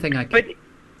 One thing I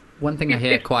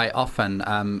hear quite often,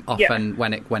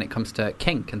 when it comes to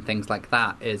kink and things like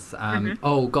that, is,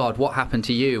 oh God, what happened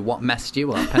to you? What messed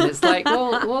you up? And it's like,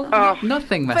 well,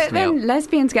 nothing messed me up. But then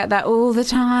lesbians get that all the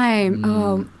time.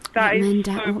 Oh, that what is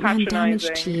so man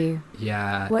damaged you?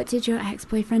 Yeah. What did your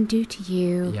ex-boyfriend do to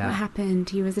you? Yeah. What happened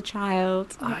to you as a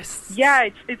child? Yeah,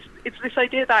 it's this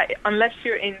idea that unless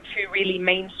you're into really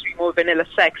mainstream or vanilla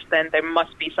sex, then there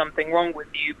must be something wrong with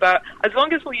you. But as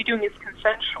long as what you're doing is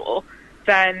consensual,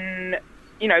 then,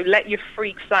 you know, let your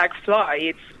freak flag fly.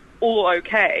 It's all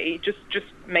okay. Just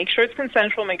make sure it's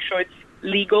consensual, make sure it's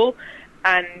legal,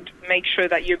 and make sure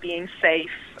that you're being safe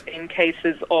in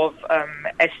cases of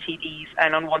STDs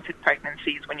and unwanted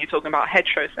pregnancies when you're talking about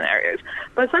hetero scenarios.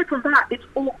 But aside from that, it's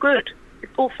all good.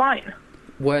 It's all fine.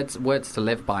 Words to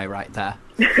live by, right there.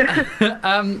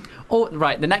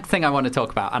 Right, the next thing I want to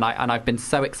talk about, and I've been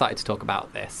so excited to talk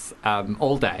about this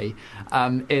all day,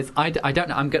 is I don't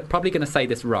know. I'm probably going to say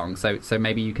this wrong, so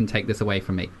maybe you can take this away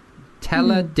from me.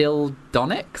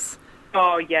 Teledildonics.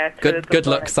 Oh yeah. Good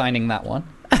luck signing that one.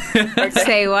 Okay.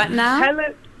 Say what now?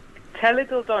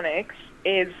 Teledildonics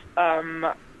is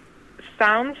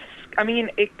sounds. I mean,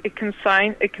 it can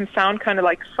sound kind of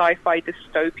like sci-fi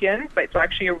dystopian, but it's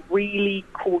actually a really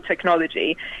cool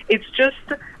technology. It's just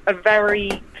a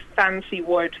very fancy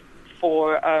word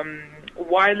for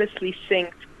wirelessly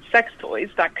synced sex toys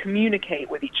that communicate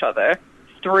with each other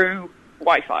through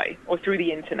Wi-Fi or through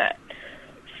the internet.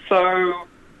 So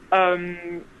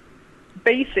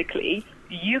basically,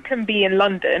 you can be in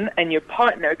London and your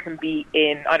partner can be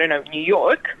in, I don't know, New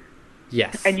York.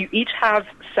 Yes. And you each have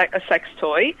a sex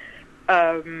toy.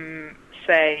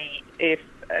 Say if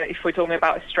we're talking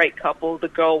about a straight couple, the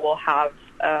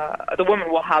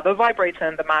woman will have a vibrator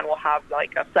and the man will have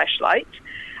like a fleshlight.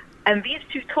 And these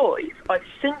two toys are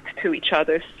synced to each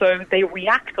other, so they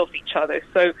react off each other.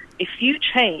 So if you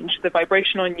change the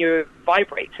vibration on your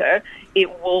vibrator, it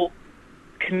will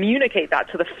communicate that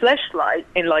to the fleshlight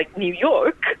in like New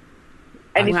York,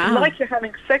 and it's like you're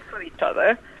having sex with each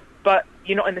other, but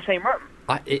you're not in the same room.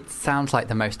 It sounds like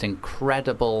the most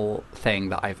incredible thing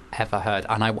that I've ever heard,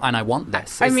 and I want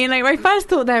this. I mean, like, my first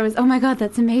thought there was, oh my God,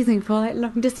 that's amazing for like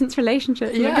long distance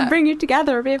relationships. Yeah. It can bring you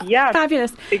together. It'd be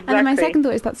fabulous. Exactly. And then my second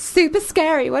thought is, that's super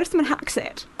scary. What if someone hacks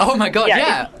it? Oh my God,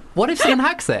 yeah. What if someone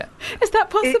hacks it? Is that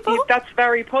possible? That's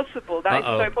very possible. That is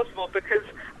so possible because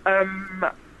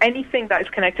anything that is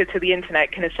connected to the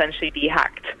internet can essentially be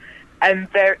hacked. And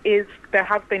there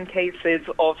have been cases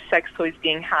of sex toys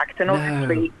being hacked, and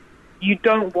obviously you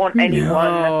don't want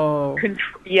anyone. No.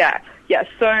 Yeah.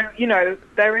 So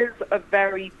there is a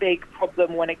very big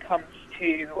problem when it comes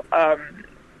to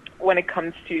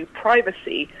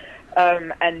privacy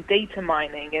and data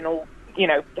mining and all.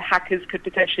 Hackers could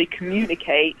potentially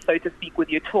communicate, so to speak, with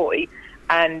your toy,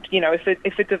 and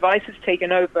if a device is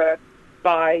taken over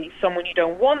by someone you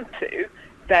don't want to,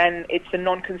 then it's a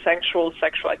non-consensual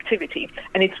sexual activity.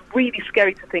 And it's really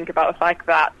scary to think about the fact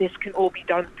that this can all be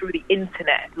done through the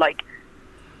internet. Like,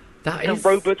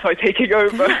 robots are taking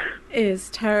over. That is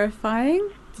terrifying.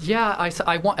 Yeah,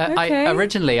 Okay.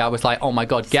 Originally I was like, oh my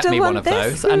God, get me one of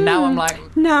those. And now I'm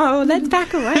like... No, let's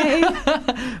back away.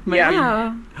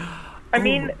 Yeah. I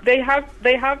mean, they have,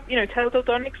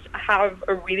 teledildonics have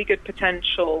a really good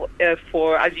potential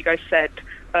for, as you guys said,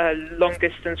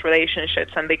 long-distance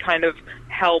relationships, and they kind of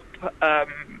help,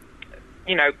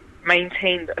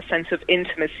 maintain a sense of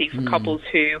intimacy for couples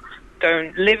who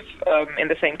don't live in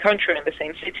the same country, in the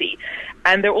same city.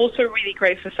 And they're also really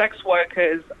great for sex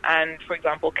workers and, for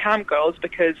example, cam girls,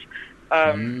 because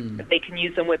they can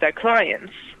use them with their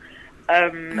clients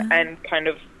and kind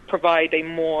of provide a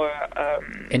more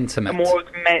intimate,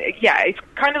 it's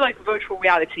kind of like virtual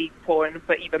reality porn,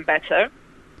 but even better.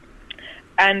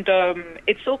 And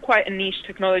it's still quite a niche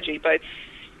technology, but it's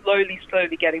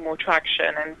slowly getting more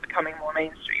traction and becoming more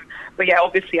mainstream. But yeah,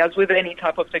 obviously, as with any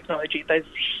type of technology, there's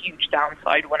huge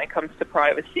downside when it comes to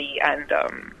privacy and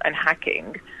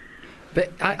hacking.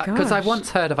 But because I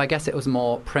once heard of, I guess it was a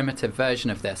more primitive version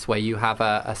of this, where you have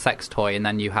a sex toy and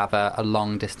then you have a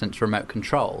long-distance remote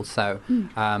control. So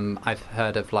I've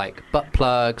heard of like butt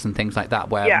plugs and things like that,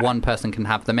 where one person can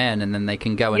have them in and then they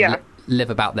can go and live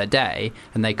about their day,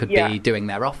 and they could be doing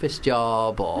their office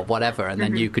job or whatever, and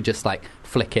then you could just like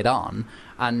flick it on.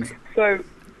 And so...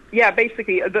 Yeah,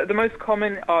 basically, the most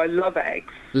common are love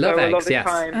eggs. Love eggs, a lot of the yes.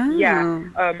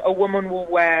 time, a woman will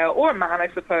wear, or a man, I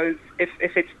suppose, if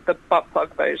it's the butt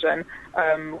plug version,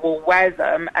 will wear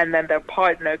them, and then their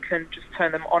partner can just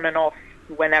turn them on and off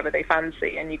whenever they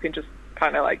fancy, and you can just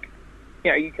kind of like,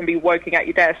 you can be working at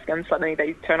your desk, and suddenly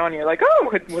they turn on, you're like,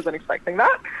 oh, I wasn't expecting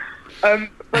that.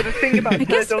 But the thing about I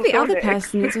guess for the other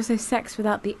person, it's also sex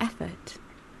without the effort.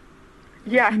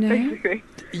 Yeah, basically.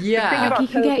 Yeah. Like you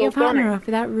can get your partner off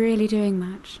without really doing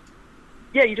much.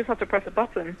 Yeah, you just have to press a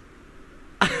button.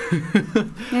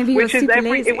 Maybe you're super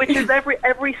lazy. Which is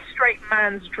every straight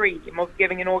man's dream of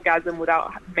giving an orgasm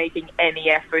without making any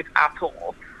effort at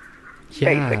all,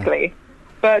 basically.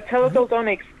 But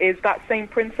teledildonics is that same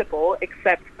principle,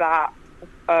 except that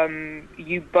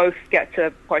you both get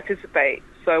to participate.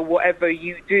 So whatever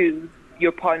you do,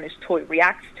 your partner's toy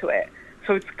reacts to it.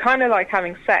 So it's kind of like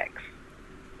having sex,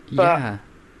 but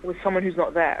with someone who's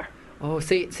not there. Oh,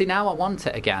 see, now I want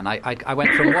it again. I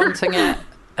went from wanting it,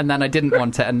 and then I didn't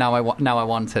want it, and now I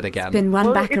want it again. It's been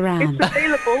back around. It's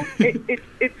available.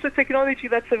 It's a technology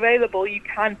that's available. You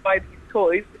can buy these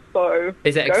toys, so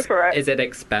go for it. Is it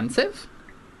expensive?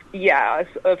 Yeah,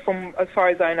 from as far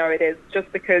as I know, it is.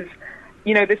 Just because,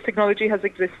 this technology has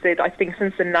existed, I think,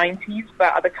 since the 90s,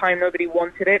 but at the time nobody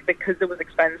wanted it because it was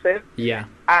expensive. Yeah.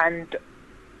 And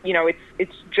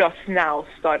it's just now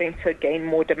starting to gain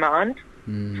more demand.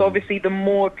 So obviously, the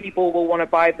more people will want to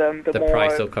buy them, the more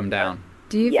price will come down.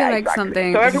 Do you feel like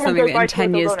something that in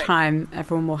 10 years' time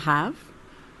everyone will have?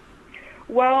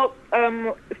 Well,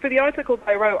 for the article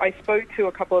I wrote, I spoke to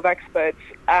a couple of experts,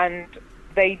 and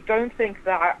they don't think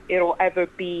that it'll ever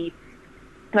be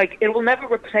it will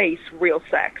never replace real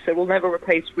sex. It will never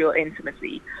replace real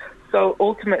intimacy. So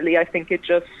ultimately, I think it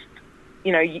just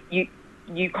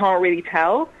you can't really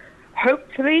tell.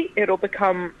 Hopefully, it'll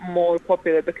become more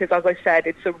popular because, as I said,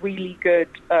 it's a really good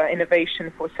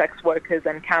innovation for sex workers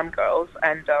and cam girls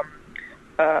and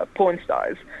porn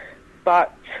stars.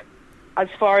 But as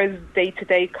far as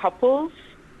day-to-day couples,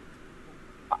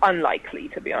 unlikely,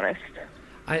 to be honest.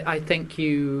 I think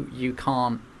you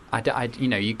can't.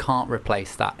 You can't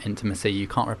replace that intimacy. You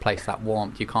can't replace that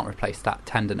warmth. You can't replace that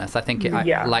tenderness. I think,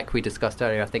 like we discussed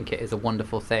earlier, I think it is a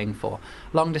wonderful thing for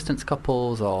long-distance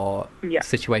couples or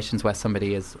situations where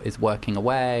somebody is working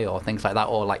away or things like that,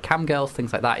 or like cam girls,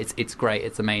 things like that. It's great.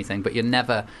 It's amazing. But you're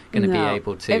never going to be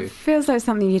able to... It feels like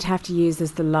something you'd have to use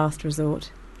as the last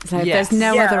resort. So if there's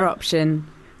no other option,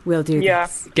 we'll do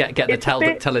this. Get the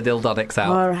teledildonics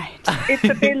out. All right.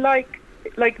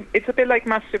 It's a bit like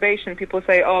masturbation. People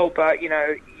say, "Oh, but you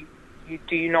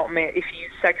do not if you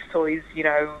use sex toys,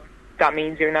 that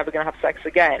means you're never going to have sex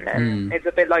again." And it's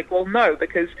a bit like, well, no,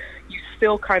 because you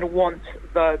still kind of want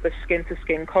the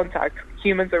skin-to-skin contact.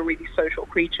 Humans are really social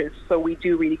creatures, so we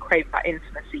do really crave that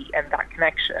intimacy and that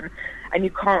connection. And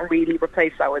you can't really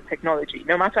replace that with technology,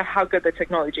 no matter how good the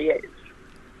technology is.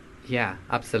 Yeah,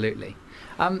 absolutely.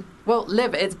 Well,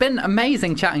 Liv, it's been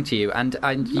amazing chatting to you, and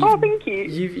thank you.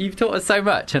 You've taught us so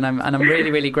much, and I'm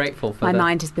really, really grateful for My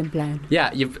mind has been blown.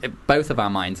 Yeah, both of our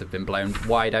minds have been blown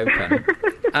wide open.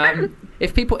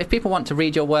 If people want to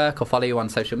read your work or follow you on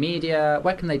social media,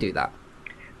 where can they do that?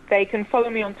 They can follow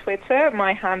me on Twitter.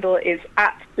 My handle is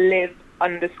 @liv_CSS.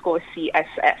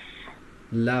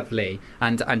 Lovely.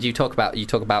 And you talk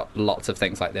about lots of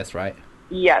things like this, right?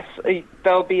 Yes,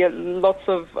 there'll be lots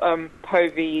of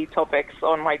povey topics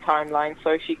on my timeline,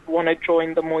 so if you want to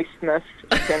join the moistness,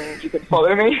 you can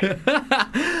follow me.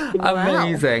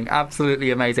 Amazing,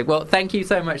 absolutely amazing. Well, thank you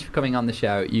so much for coming on the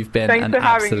show. You've been Thanks an for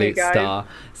having absolute me, guys. star.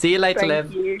 See you later, Thank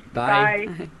Liv. you. Bye.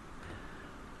 Bye.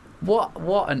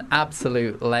 What an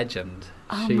absolute legend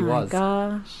she was. Oh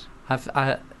my gosh.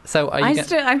 So are you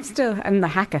I'm still in the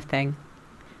hacker thing.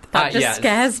 That just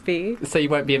scares me. So you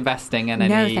won't be investing in No,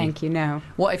 any... thank you, no.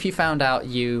 What if you found out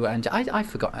you and... I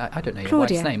forgot, I don't know your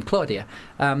Claudia. wife's name. Claudia.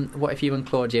 What if you and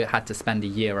Claudia had to spend a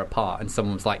year apart and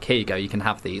someone was like, here you go, you can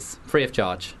have these, free of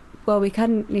charge? Well, we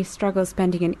currently struggle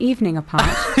spending an evening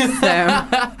apart, so...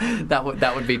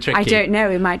 that would be tricky. I don't know,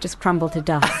 we might just crumble to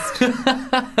dust.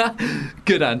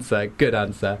 Good answer, good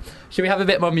answer. Should we have a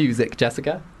bit more music,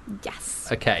 Jessica? Yes.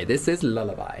 Okay, this is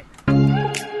Lullaby.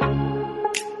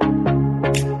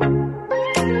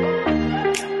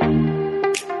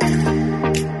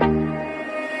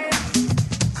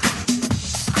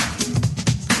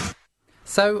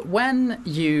 So, when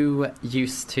you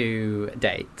used to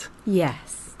date...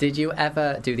 Yes. Did you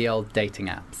ever do the old dating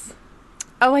apps?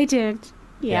 Oh, I did.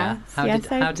 Yeah. Yes,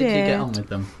 How did you get on with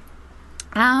them?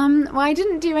 Well, I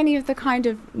didn't do any of the kind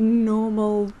of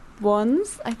normal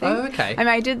ones, I think. Oh, okay. I mean,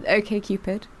 I did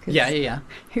OkCupid. Yeah.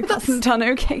 Who hasn't done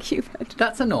OkCupid?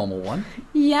 That's a normal one.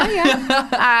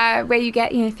 Yeah. Where you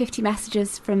get, 50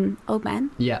 messages from old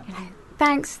men. Yeah.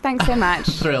 Thanks so much.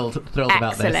 Thrilled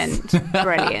about this. Excellent.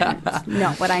 Brilliant.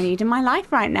 Not what I need in my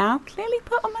life right now. Clearly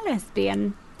put on my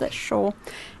lesbian, but sure.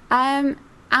 And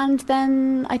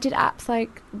then I did apps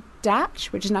like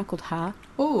Datch, which is now called Her.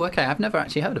 Oh, okay. I've never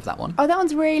actually heard of that one. Oh, that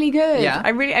one's really good. Yeah. I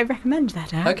recommend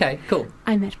that app. Okay, cool.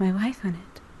 I met my wife on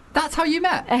it. That's how you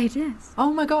met? It is.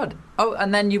 Oh, my God. Oh,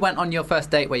 and then you went on your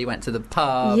first date where you went to the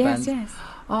pub. Yes.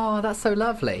 Oh, that's so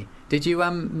lovely. Did you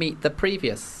meet the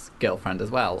previous girlfriend as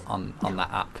well on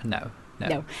that app? No.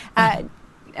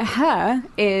 Her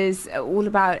is all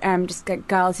about just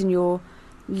girls in your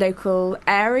local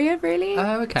area, really.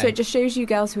 Oh, okay. So it just shows you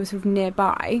girls who are sort of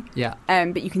nearby. Yeah.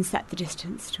 But you can set the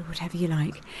distance to whatever you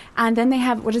like. And then they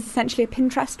have what is essentially a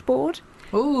Pinterest board.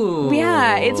 Ooh.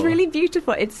 Yeah, it's really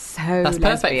beautiful. It's so That's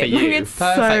perfect lesbian. for you. It's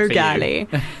Perfect so for girly.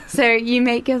 So you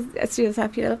make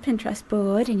yourself your little Pinterest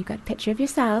board, and you've got a picture of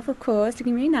yourself, of course,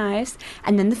 looking really nice,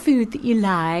 and then the food that you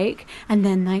like, and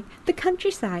then like the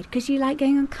countryside because you like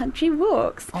going on country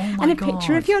walks, and a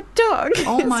picture of your dog.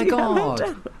 Oh my So you God! have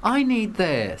a dog. I need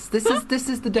this. This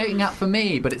is the dating app for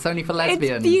me, but it's only for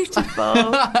lesbians. It's beautiful,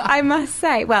 I must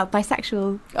say. Well,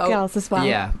 bisexual girls as well.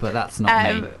 Yeah, but that's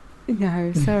not me.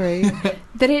 No, sorry.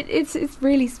 But it's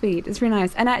really sweet. It's really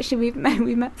nice. And actually,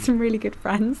 we met some really good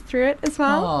friends through it as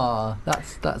well. Oh,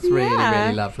 that's really,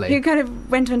 really lovely. Who kind of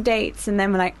went on dates and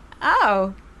then were like,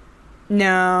 oh,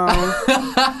 no.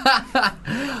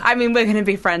 I mean, we're going to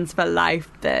be friends for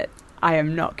life, but I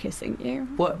am not kissing you.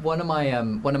 One of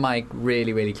my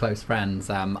really, really close friends,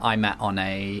 I met on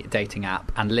a dating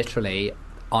app, and literally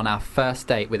on our first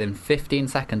date, within 15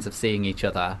 seconds of seeing each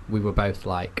other, we were both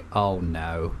like, "Oh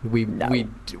no, we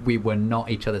were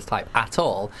not each other's type at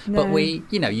all." No. But we,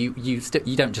 you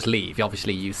don't just leave.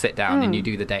 Obviously, you sit down and you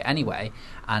do the date anyway.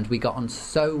 And we got on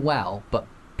so well, but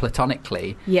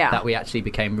platonically, that we actually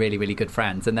became really, really good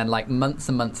friends. And then, like months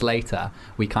and months later,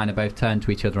 we kind of both turned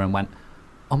to each other and went,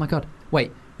 "Oh my God,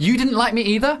 wait." You didn't like me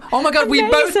either? Oh my God, Amazing.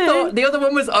 we both thought the other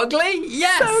one was ugly?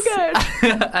 Yes! So good.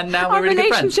 And now we're Our really good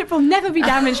friends. relationship will never be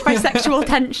damaged by sexual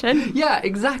tension. Yeah,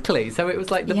 exactly. So it was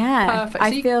like the perfect...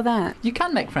 I feel that. You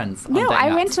can make friends on No, dating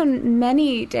I apps. went on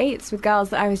many dates with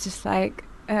girls that I was just like,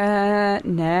 no,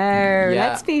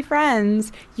 let's be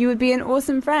friends. You would be an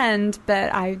awesome friend,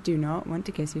 but I do not want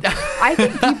to kiss you. I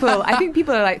think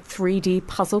people are like 3D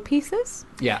puzzle pieces.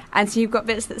 Yeah. And so you've got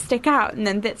bits that stick out and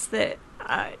then bits that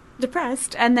are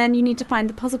depressed, and then you need to find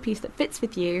the puzzle piece that fits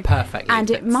with you. Perfectly.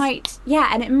 And it might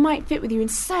fit with you in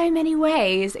so many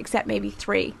ways, except maybe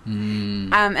 3.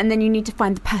 And then you need to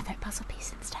find the perfect puzzle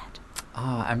piece instead.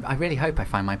 Oh, I really hope I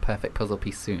find my perfect puzzle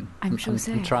piece soon. I'm sure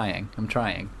so. I'm trying.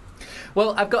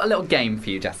 Well, I've got a little game for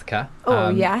you, Jessica. Oh,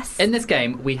 yes. In this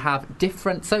game, we have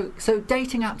different... So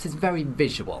dating apps is very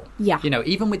visual. Yeah. You know,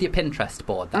 even with your Pinterest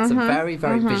board, that's a very,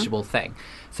 very visual thing.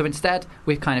 So instead,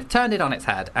 we've kind of turned it on its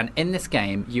head, and in this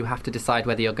game, you have to decide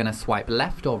whether you're going to swipe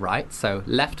left or right. So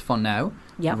left for no,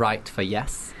 right for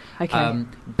yes. Okay.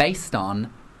 Based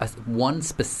on one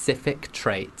specific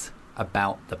trait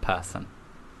about the person.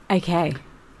 Okay.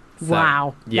 So,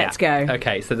 wow. yeah. Let's go.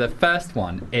 Okay, so the first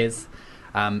one is...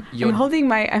 I'm holding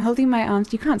my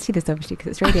arms. You can't see this obviously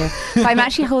because it's radio. But I'm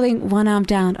actually holding one arm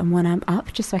down and one arm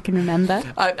up just so I can remember.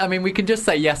 I mean, we can just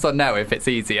say yes or no if it's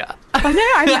easier. Oh no,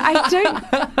 I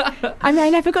don't. I mean, I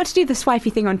never got to do the swipey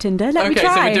thing on Tinder. Let me try.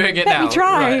 Okay, so we're doing it now. Let me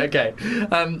try. Right,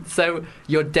 okay. So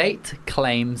your date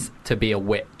claims to be a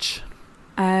witch.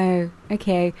 Oh,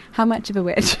 okay. How much of a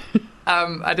witch?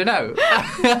 I don't know.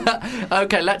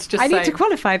 Okay, let's just say... I need to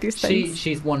qualify these things.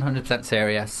 She's 100%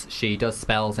 serious. She does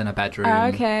spells in her bedroom. Oh,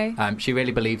 okay. She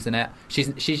really believes in it.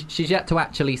 She's yet to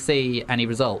actually see any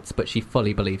results, but she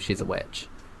fully believes she's a witch.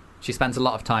 She spends a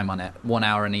lot of time on it, 1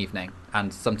 hour an evening,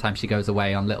 and sometimes she goes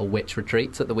away on little witch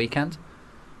retreats at the weekend.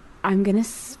 I'm going to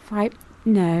swipe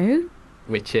no.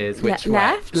 Which is which way?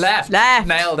 Left. Left.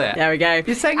 Nailed it. There we go.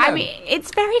 You're saying no. I mean,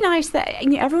 it's very nice that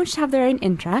everyone should have their own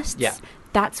interests. Yeah.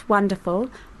 That's wonderful.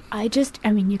 You're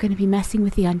going to be messing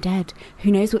with the undead.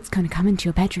 Who knows what's going to come into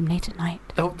your bedroom late at night?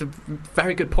 Oh,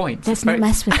 very good point. Let's not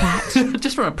mess with that.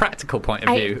 Just from a practical point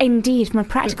of view. Indeed, from a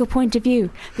practical point of view,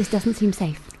 this doesn't seem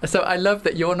safe. So I love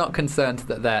that you're not concerned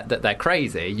that they're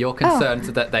crazy. You're concerned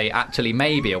that they actually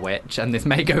may be a witch, and this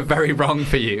may go very wrong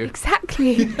for you.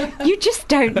 Exactly. You just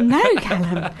don't know,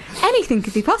 Callum. Anything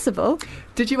could be possible.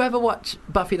 Did you ever watch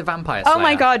Buffy the Vampire Slayer? Oh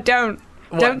my God, don't.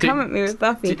 Don't come at me with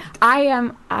Buffy.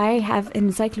 I have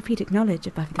encyclopedic knowledge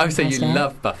of Buffy the Vampire Slayer. So you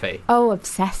love Buffy? Oh,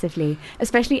 obsessively.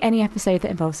 Especially any episode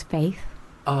that involves Faith.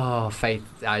 Oh, Faith.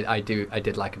 I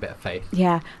did like a bit of Faith.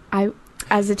 Yeah. I,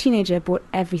 as a teenager, bought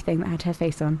everything that had her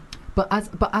face on. But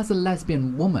as a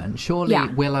lesbian woman, surely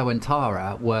Willow and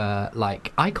Tara were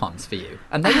like icons for you,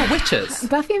 and they were witches.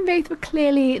 Buffy and Faith were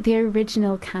clearly the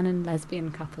original canon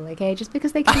lesbian couple. Okay, just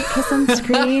because they couldn't kiss on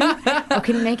screen or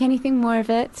couldn't make anything more of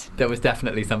it, there was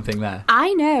definitely something there.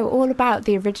 I know all about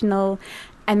the original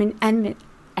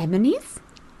enemies.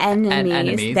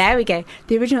 There we go.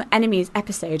 The original Enemies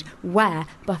episode where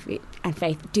Buffy and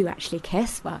Faith do actually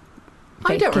kiss. Well,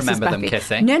 I don't remember them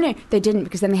kissing. No, they didn't,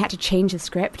 because then they had to change the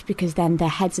script, because then the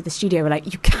heads of the studio were like,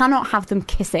 you cannot have them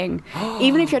kissing.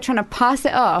 Even if you're trying to pass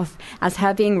it off as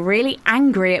her being really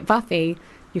angry at Buffy,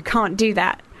 you can't do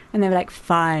that. And they were like,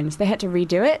 fine. So they had to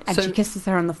redo it, and she kisses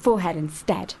her on the forehead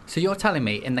instead. So you're telling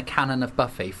me, in the canon of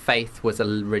Buffy, Faith was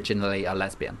originally a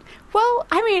lesbian? Well,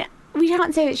 I mean, we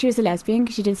can't say that she was a lesbian,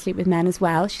 because she did sleep with men as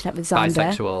well. She slept with Xander.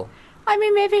 Bisexual. I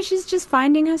mean, maybe she's just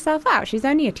finding herself out. She's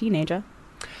only a teenager.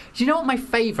 Do you know what my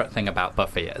favourite thing about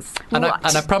Buffy is? And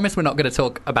I promise we're not going to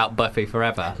talk about Buffy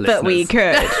forever, listeners. But we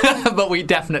could. But we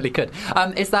definitely could.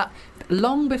 Is that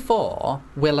long before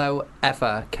Willow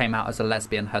ever came out as a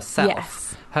lesbian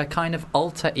herself, her kind of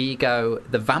alter ego,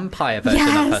 the vampire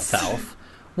version of herself,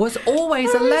 was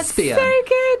always a lesbian. So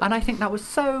good. And I think that was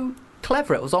so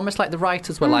clever. It was almost like the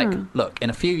writers were like, look,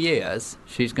 in a few years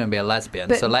she's going to be a lesbian,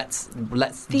 but so let's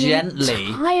gently. The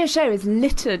entire show is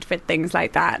littered with things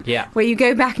like that. Yeah. Where you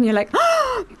go back and you're like,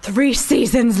 3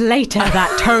 seasons later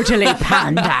that totally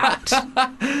panned out.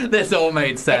 This all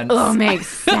made sense. It all makes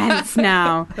sense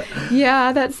now.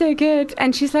 Yeah, that's so good.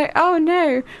 And she's like, oh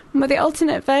no, well, the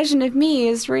alternate version of me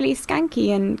is really skanky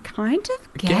and kind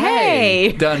of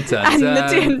gay. Dun, dun, and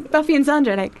dun. Buffy and Xander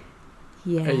are like,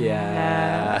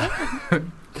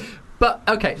 But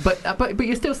okay, but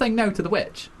you're still saying no to the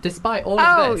witch, despite all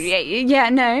of this.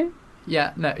 No.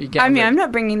 Yeah, no. You get. I mean, I'm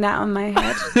not bringing that on my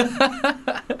head.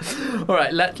 All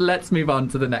right, let's move on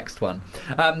to the next one.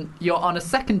 You're on a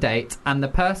second date, and the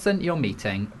person you're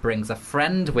meeting brings a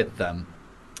friend with them.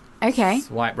 Okay.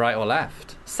 Swipe right or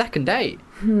left. Second date.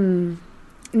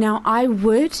 Now, I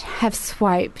would have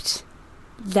swiped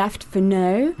left for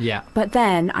no. Yeah. But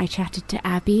then I chatted to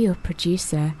Abby, your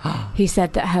producer, who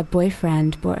said that her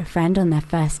boyfriend brought a friend on their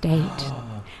first date.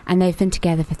 And they've been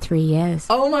together for 3 years.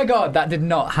 Oh my God, that did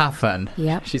not happen.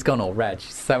 Yep. She's gone all red.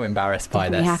 She's so embarrassed by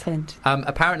this. Happened.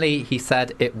 Apparently, he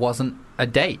said it wasn't a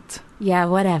date. Yeah,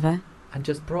 whatever. And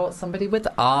just brought somebody with.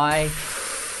 I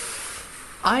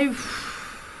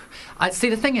see.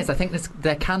 The thing is, I think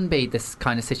there can be this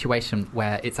kind of situation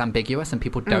where it's ambiguous and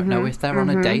people don't know if they're on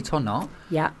a date or not.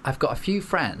 Yeah. I've got a few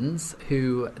friends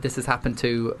who this has happened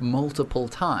to multiple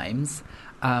times,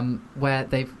 where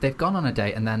they've gone on a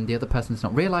date and then the other person's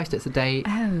not realised it's a date.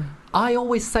 Oh. I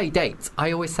always say dates.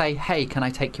 I always say, hey, can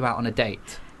I take you out on a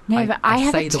date? No, but I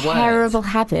have say a the word. terrible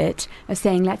habit of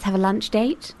saying, let's have a lunch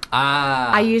date.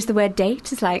 Ah. I use the word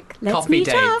date as like, let's Coffee meet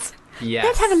date. up. Yes.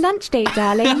 Let's have a lunch date,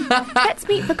 darling. Let's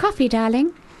meet for coffee,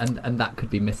 darling. And that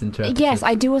could be misinterpreted. Yes,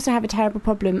 I do also have a terrible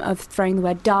problem of throwing the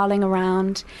word darling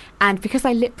around. And because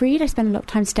I lip read, I spend a lot of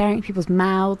time staring at people's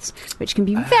mouths, which can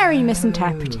be very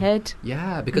misinterpreted.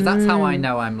 Yeah, because that's how I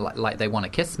know I'm like they want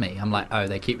to kiss me. I'm like, oh,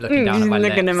 they keep looking down at my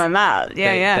looking lips. at my mouth.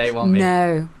 Yeah, They want me.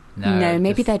 No,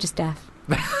 maybe just- they're just deaf.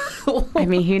 I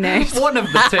mean, who knows? One of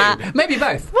the two. Maybe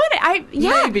both.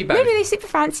 Maybe both. Maybe they super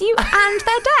fancy you and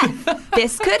they're deaf.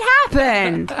 This could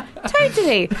happen.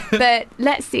 Totally. But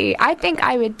let's see. I think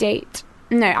I would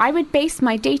I would base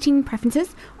my dating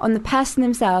preferences on the person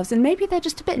themselves, and maybe they're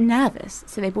just a bit nervous,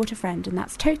 so they brought a friend, and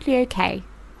that's totally okay.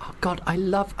 Oh God, I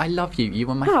love you. You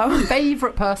are my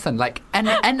favourite person. Like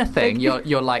anything,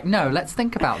 you're like, no, let's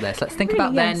think about this. Let's think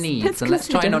about their needs, and let's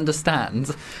try and understand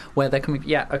where they're coming.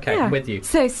 Yeah, okay, I'm with you.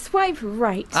 So swipe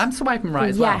right. I'm swiping right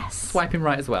as well. Yes. Swiping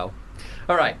right as well.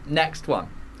 All right, next one.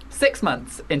 6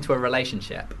 months into a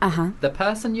relationship, the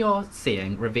person you're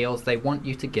seeing reveals they want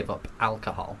you to give up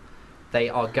alcohol. They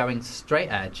are going straight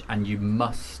edge, and you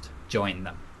must join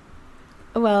them.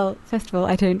 Well, first of all,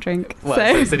 I don't drink. Well, so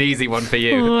it's an easy one for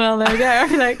you. Well, there we go.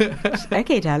 I'm like,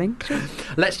 okay, darling. Sure.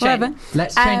 Let's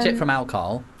change it from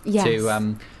alcohol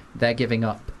to they're giving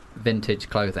up vintage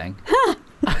clothing.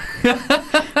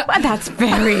 Well, that's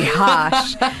very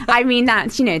harsh. I mean,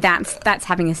 that's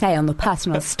having a say on the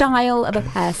personal style of a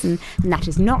person, and that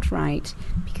is not right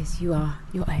because you are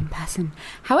your own person.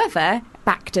 However,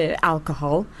 back to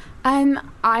alcohol,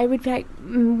 I would be like,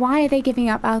 why are they giving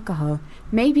up alcohol?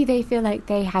 Maybe they feel like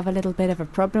they have a little bit of a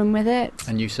problem with it.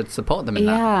 And you should support them in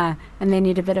that. Yeah, and they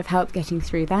need a bit of help getting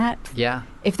through that. Yeah.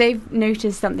 If they've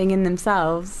noticed something in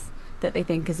themselves that they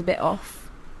think is a bit off,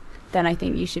 then I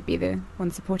think you should be the one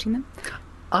supporting them.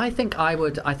 I think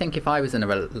if I was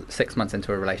in 6 months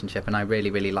into a relationship and I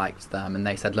really, really liked them, and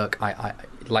they said, look, I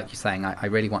like you're saying, I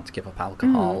really want to give up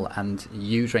alcohol, and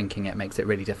you drinking it makes it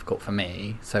really difficult for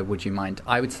me, so would you mind?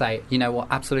 I would say, you know what,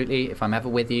 absolutely, if I'm ever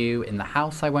with you in the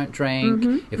house, I won't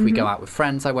drink. If we go out with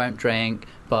friends, I won't drink.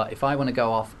 But if I want to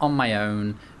go off on my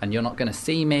own and you're not going to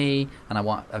see me, and I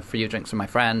want a few drinks with my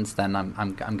friends, then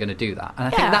I'm going to do that. And I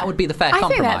think that would be the fair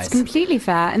compromise. I think that's completely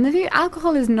fair. And the thing,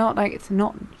 alcohol is not it's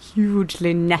not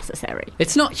hugely necessary.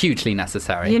 It's not hugely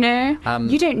necessary. You know,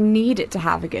 you don't need it to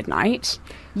have a good night.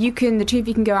 The two of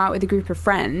you can go out with a group of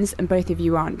friends, and both of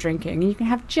you aren't drinking, and you can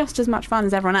have just as much fun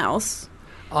as everyone else.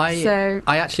 I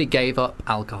actually gave up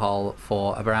alcohol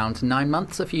for around 9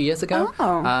 months a few years ago.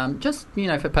 Just,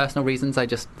 for personal reasons. I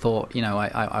just thought,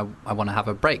 I want to have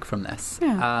a break from this.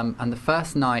 Yeah. And the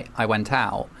first night I went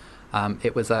out,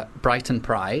 it was at Brighton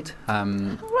Pride. What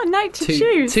a night to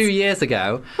choose. 2 years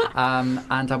ago.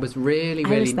 And I was really,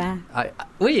 really... I was there.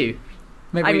 Were you?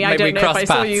 Maybe I don't know if I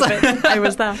saw you, but I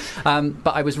was there.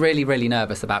 But I was really, really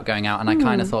nervous about going out, and I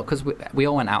kind of thought, because we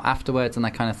all went out afterwards, and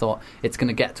I kind of thought it's going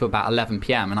to get to about 11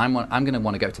 p.m, and I'm going to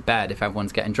want to go to bed if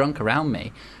everyone's getting drunk around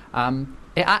me.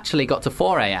 It actually got to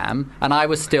 4 a.m, and I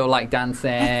was still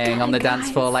dancing on the dance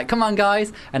floor, come on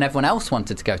guys, and everyone else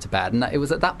wanted to go to bed, and it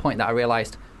was at that point that I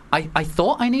realised I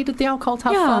thought I needed the alcohol to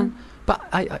have fun, but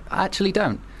I actually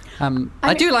don't.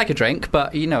 I do like a drink,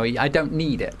 but I don't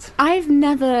need it. I've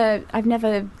never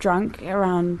drunk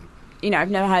around. I've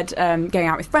never had going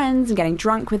out with friends and getting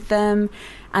drunk with them,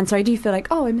 and so I do feel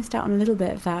like, I missed out on a little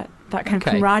bit of that kind of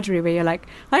camaraderie where you're like,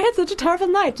 I had such a terrible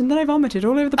night and then I vomited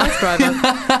all over the bus driver.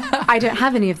 I don't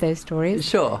have any of those stories.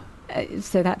 Sure.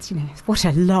 So that's, what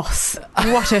a loss.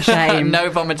 What a shame. No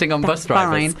vomiting on bus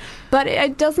drivers. Fine. But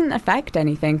it doesn't affect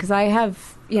anything because I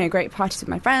have, great parties with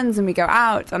my friends and we go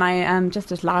out and I am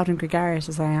just as loud and gregarious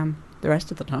as I am the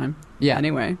rest of the time. Yeah.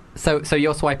 Anyway. So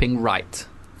you're swiping right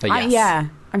for yes? Yeah.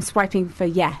 I'm swiping for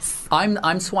yes.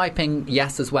 I'm swiping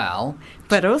yes as well.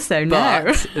 But also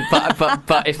no.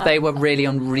 But if they were really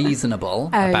unreasonable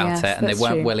about it and they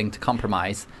weren't true. willing to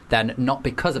compromise, then not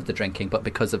because of the drinking, but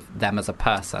because of them as a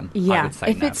person, I would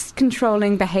say if it's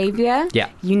controlling behaviour,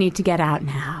 you need to get out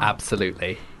now.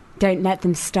 Absolutely. Don't let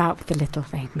them start with the little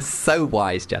things. So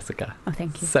wise, Jessica. Oh,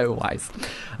 thank you. So wise.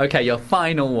 Okay, your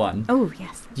final one. Oh,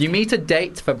 yes. You meet a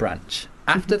date for brunch.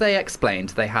 After they explained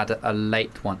they had a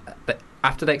late one...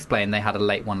 After they explained they had a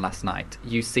late one last night,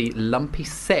 you see lumpy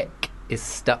sick is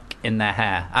stuck in their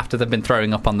hair after they've been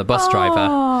throwing up on the bus driver.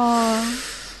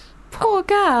 Poor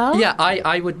girl. Yeah,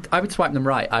 I would swipe them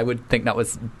right. I would think that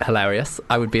was hilarious.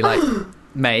 I would be like,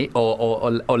 mate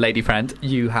or lady friend,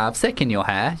 you have sick in your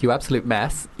hair, you absolute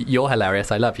mess, you're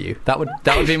hilarious, I love you. That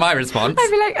would be my response.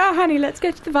 I'd be like, oh, honey, let's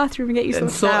go to the bathroom and get you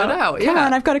sorted out. Come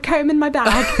on, I've got a comb in my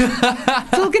bag.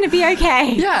 It's all going to be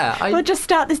okay. Yeah. We'll just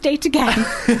start this date again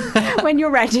when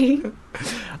you're ready.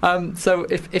 So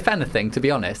if anything, to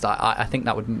be honest, I think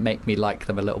that would make me like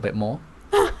them a little bit more.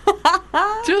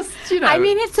 Just, I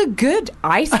mean, it's a good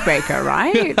icebreaker,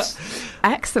 right?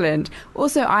 Excellent.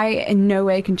 Also, I in no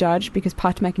way can judge, because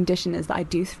part of my condition is that I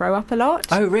do throw up a lot.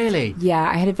 Oh, really? Yeah,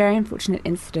 I had a very unfortunate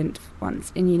incident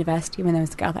once in university when there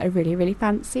was a girl that I really, really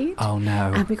fancied. Oh,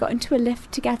 no. And we got into a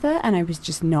lift together, and I was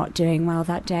just not doing well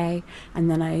that day.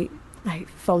 And then I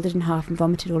folded in half and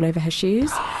vomited all over her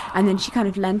shoes. And then she kind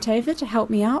of leant over to help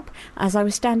me up as I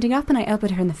was standing up, and I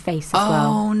elbowed her in the face as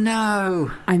well. Oh,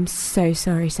 no. I'm so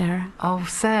sorry, Sarah. Oh,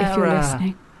 Sarah. If you're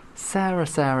listening.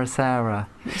 Sarah.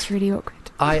 It's really awkward.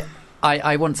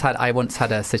 I once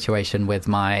had a situation with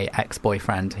my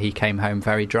ex-boyfriend. He came home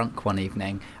very drunk one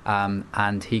evening,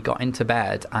 and he got into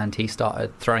bed and he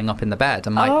started throwing up in the bed.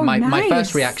 And my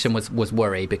first reaction was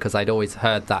worry, because I'd always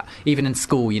heard that even in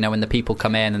school, when the people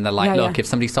come in and they're like, look, if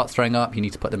somebody starts throwing up, you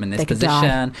need to put them in this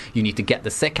position. You need to get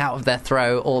the sick out of their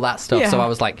throat, all that stuff. Yeah. So I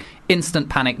was like instant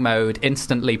panic mode,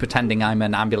 instantly pretending I'm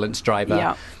an ambulance driver.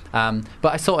 Yeah.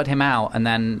 But I sorted him out, and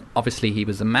then obviously he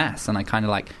was a mess, and I kind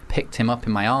of picked him up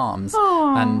in my arms.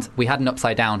 Aww. And we had an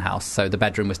upside down house, so the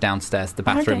bedroom was downstairs, the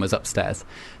bathroom was upstairs.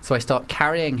 So I start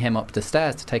carrying him up the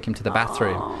stairs to take him to the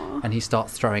bathroom, and he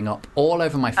starts throwing up all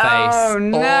over my face, all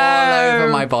over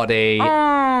my body,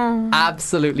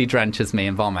 absolutely drenches me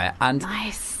in vomit. And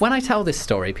when I tell this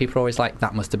story, people are always like,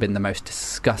 that must have been the most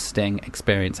disgusting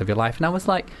experience of your life. And I was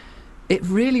like, it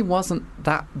really wasn't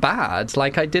that bad.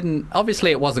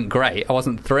 Obviously it wasn't great. I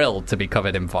wasn't thrilled to be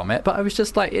covered in vomit, but I was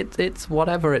just like, it's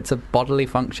whatever. It's a bodily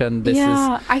function.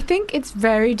 I think it's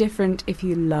very different if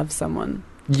you love someone.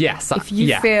 Yes. If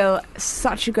you feel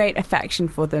such a great affection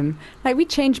for them. We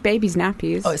change babies'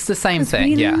 nappies. Oh, it's the same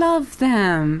thing, we love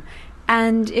them.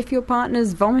 And if your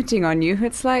partner's vomiting on you,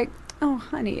 it's like, oh,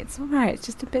 honey, it's all right. It's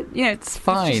just a bit, it's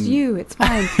fine. It's just you. It's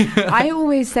fine. I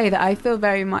always say that I feel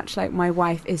very much like my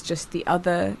wife is just the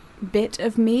other bit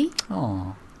of me.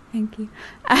 Oh. Thank you.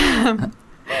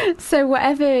 So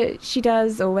whatever she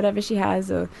does or whatever she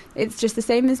has, or it's just the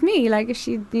same as me. If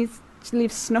she leaves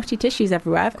snotty tissues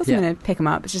everywhere, of course I'm going to pick them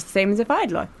up. It's just the same as if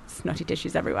I'd left snotty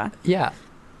tissues everywhere. Yeah.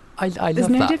 I love There's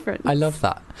no that. difference. I love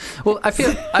that. Well, I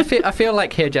feel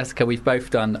like here, Jessica, we've both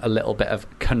done a little bit of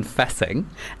confessing.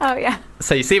 Oh yeah.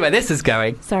 So you see where this is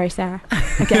going. Sorry, Sarah.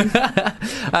 Again.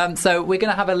 So we're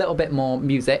going to have a little bit more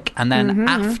music, and then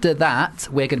after that,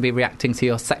 we're going to be reacting to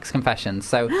your sex confessions.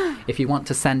 So if you want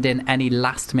to send in any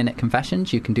last-minute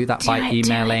confessions, you can do that by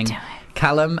emailing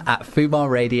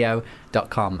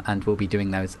callum@fubarradio.com, and we'll be doing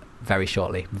those very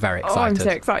shortly. Very excited. Oh, I'm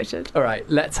so excited. All right,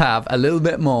 let's have a little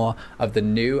bit more of the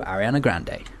new Ariana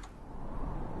Grande.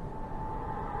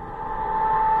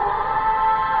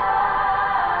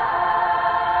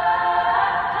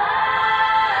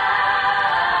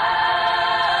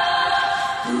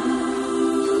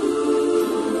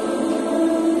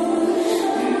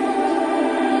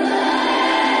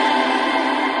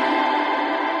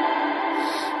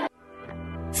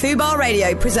 Fubar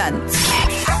Radio presents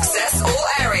Access All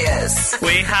Areas.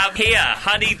 We have here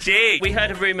Honey G. We heard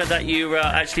a rumour that you are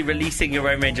actually releasing your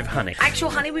own range of honey.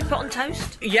 Actual honey we put on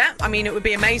toast? Yeah, I mean, it would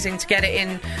be amazing to get it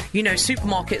in,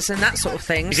 supermarkets and that sort of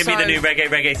thing. It could be the new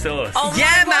reggae sauce. Oh,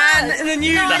 yeah, man, the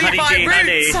new Honey G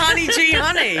honey. Honey G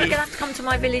honey. You're going to have to come to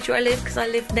my village where I live, because I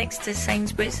live next to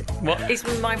Sainsbury's. What? It's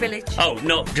my village. Oh,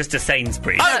 not just a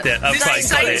Sainsbury's. Oh,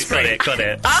 fine, got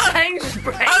it. Oh,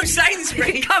 Sainsbury's. Oh,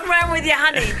 Sainsbury's. Come round with your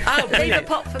honey. Oh, leave a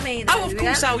pot for me, though. Oh, of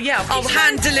course. Oh, yeah. I'll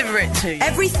hand deliver it to you.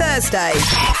 Every Thursday,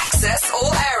 Access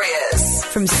All Areas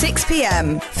from 6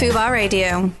 p.m. Fubar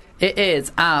Radio. It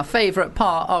is our favourite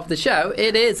part of the show.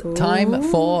 It is time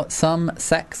for some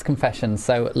sex confessions.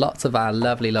 So lots of our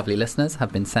lovely, lovely listeners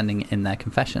have been sending in their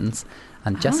confessions,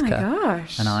 and Jessica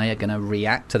and I are going to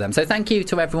react to them. So thank you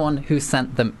to everyone who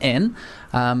sent them in.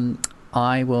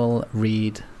 I will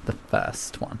read the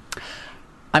first one.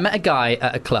 I met a guy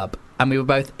at a club, and we were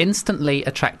both instantly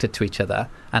attracted to each other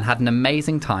and had an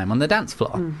amazing time on the dance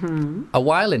floor. A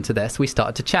while into this, we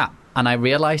started to chat, and I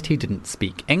realised he didn't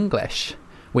speak English.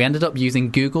 We ended up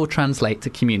using Google Translate to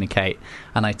communicate,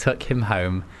 and I took him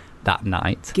home that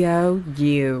night. Go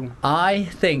you. I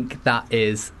think that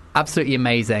is absolutely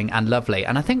amazing and lovely.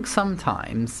 And I think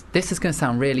sometimes, this is going to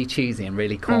sound really cheesy and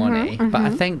really corny, but I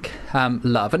think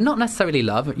love, and not necessarily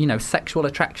love, sexual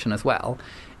attraction as well,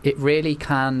 it really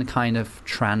can kind of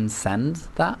transcend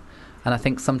that. And I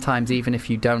think sometimes even if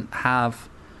you don't have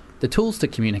the tools to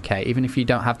communicate, even if you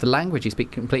don't have the language, you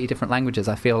speak completely different languages.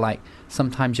 I feel like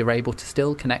sometimes you're able to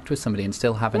still connect with somebody and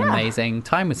still have an amazing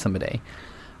time with somebody.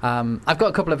 I've got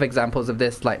a couple of examples of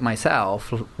this, like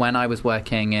myself. When I was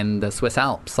working in the Swiss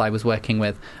Alps, I was working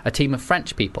with a team of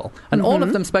French people, and all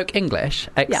of them spoke English,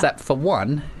 except for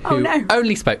one who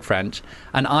only spoke French,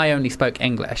 and I only spoke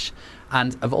English.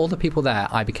 And of all the people there,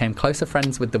 I became closer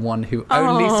friends with the one who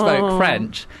only spoke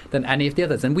French than any of the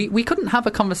others. And we couldn't have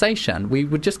a conversation. We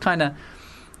would just kind of,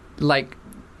 like,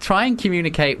 try and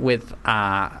communicate with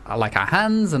like our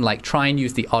hands and like try and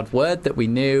use the odd word that we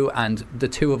knew, and the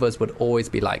two of us would always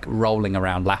be like rolling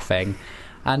around laughing,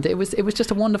 and it was just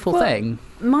a wonderful thing.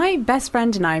 My best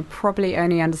friend and I probably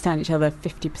only understand each other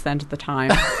 50% of the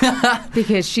time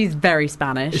because she's very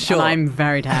Spanish and I'm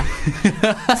very deaf.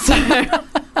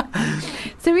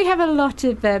 So we have a lot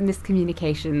of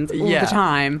miscommunications all the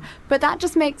time, but that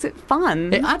just makes it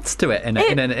fun. It adds to it in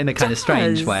a kind of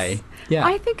strange way. Yeah,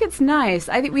 I think it's nice.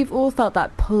 I think we've all felt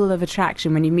that pull of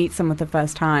attraction when you meet someone the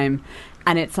first time,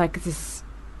 and it's like this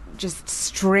just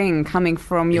string coming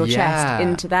from your chest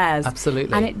into theirs.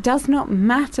 Absolutely. And it does not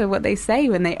matter what they say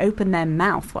when they open their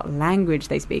mouth, what language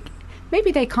they speak.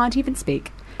 Maybe they can't even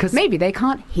speak. Maybe they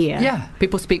can't hear. Yeah,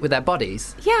 people speak with their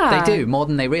bodies. Yeah. They do, more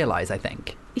than they realise, I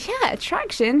think. Yeah,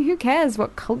 attraction. Who cares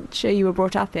what culture you were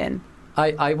brought up in?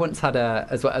 I once had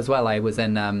as well. I was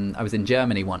in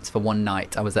Germany once for one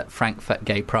night. I was at Frankfurt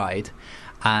Gay Pride,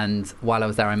 and while I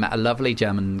was there, I met a lovely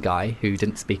German guy who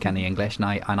didn't speak any English, and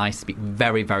I speak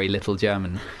very, very little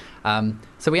German.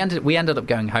 So we ended up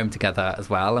going home together as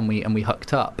well, and we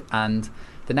hooked up. And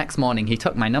the next morning, he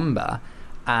took my number,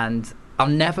 and I'll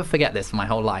never forget this for my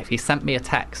whole life. He sent me a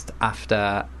text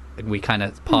after we kind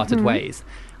of parted ways,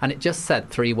 and it just said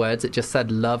 3 words. It just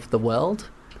said "love the world."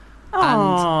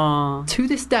 And to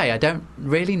this day, I don't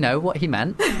really know what he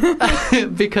meant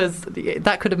because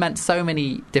that could have meant so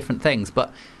many different things.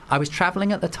 But I was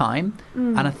traveling at the time,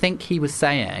 and I think he was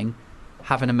saying,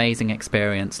 have an amazing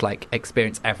experience, like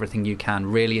experience everything you can,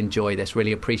 really enjoy this,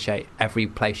 really appreciate every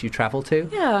place you travel to.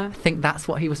 Yeah. I think that's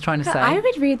what he was trying to say. I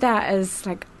would read that as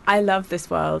like, I love this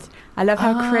world. I love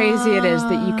how crazy it is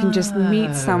that you can just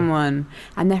meet someone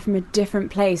and they're from a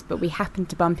different place, but we happen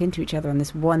to bump into each other on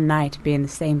this one night, be in the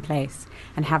same place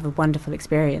and have a wonderful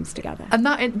experience together. And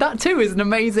that too is an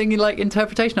amazing like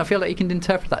interpretation. I feel like you can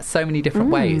interpret that so many different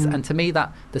ways, and to me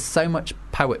that there's so much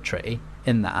poetry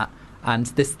in that. And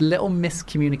this little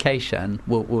miscommunication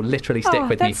will literally stick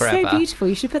with me forever. That's so beautiful.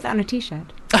 You should put that on a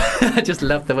T-shirt. I just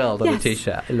love the world on a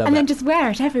T-shirt. I love and then just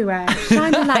wear it everywhere.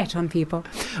 Shine the light on people.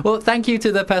 Well, thank you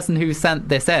to the person who sent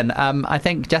this in. I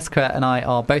think Jessica and I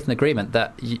are both in agreement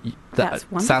that that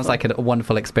sounds like a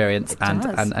wonderful experience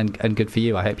and good for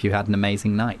you. I hope you had an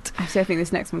amazing night. Actually, I think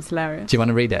this next one's hilarious. Do you want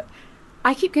to read it?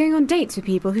 I keep going on dates with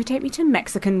people who take me to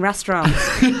Mexican restaurants.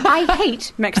 I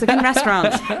hate Mexican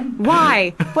restaurants.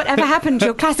 Why? Whatever happened to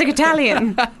your classic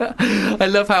Italian? I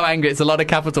love how angry. It's a lot of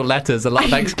capital letters, a lot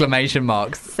of exclamation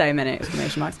marks. So many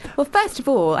exclamation marks. Well, first of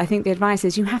all, I think the advice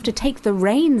is you have to take the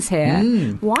reins here.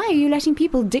 Why are you letting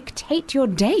people dictate your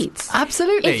dates?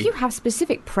 Absolutely. If you have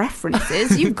specific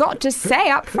preferences, you've got to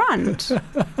say up front.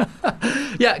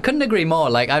 Yeah, couldn't agree more.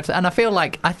 I feel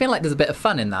like there's a bit of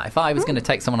fun in that. If I was going to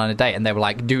take someone on a date and they were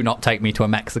like, do not take me to a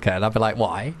Mexican, I'd be like,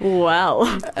 why? Well.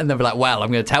 And they'd be like, well,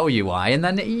 I'm going to tell you why. And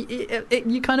then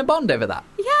you kind of bond over that.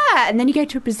 Yeah, and then you go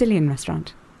to a Brazilian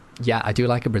restaurant. Yeah, I do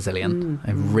like a Brazilian.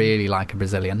 I really like a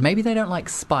Brazilian. Maybe they don't like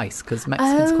spice because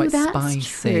Mexican's quite spicy.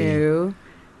 True.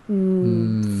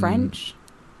 French?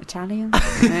 Italian?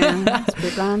 It's a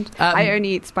bit bland. I only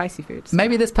eat spicy foods.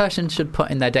 Maybe this person should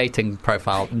put in their dating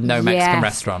profile, no Mexican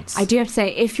restaurants. I do have to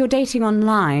say, if you're dating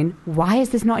online, why is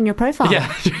this not in your profile?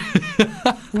 Yeah.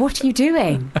 What are you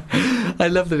doing? I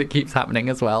love that it keeps happening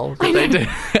as well. That they do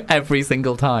every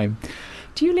single time.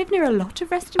 Do you live near a lot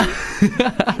of restaurants?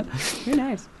 Who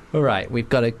knows? All right, we've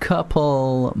got a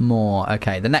couple more.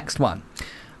 Okay, the next one.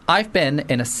 I've been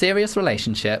in a serious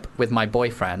relationship with my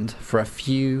boyfriend for a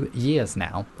few years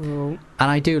now. Ooh.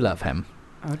 And I do love him.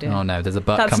 Oh dear. Oh no, there's a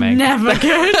but That's coming. That's never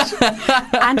good.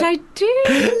 And I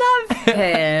do love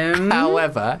him.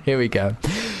 However, here we go.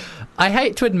 I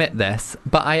hate to admit this,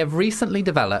 but I have recently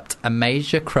developed a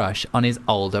major crush on his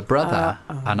older brother,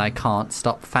 and I can't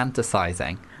stop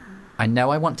fantasizing. I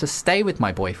know I want to stay with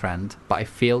my boyfriend, but I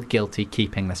feel guilty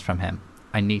keeping this from him.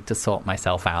 I need to sort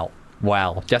myself out.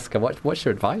 Well, Jessica, what's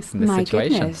your advice in this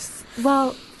situation? Goodness.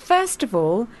 Well, first of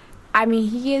all, I mean,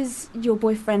 he is your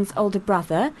boyfriend's older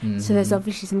brother, so there's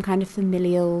obviously some kind of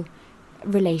familial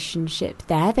relationship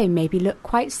there. They maybe look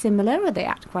quite similar or they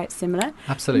act quite similar.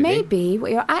 Absolutely. Maybe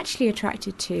what you're actually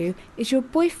attracted to is your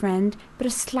boyfriend, but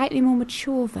a slightly more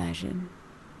mature version.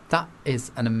 That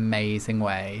is an amazing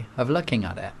way of looking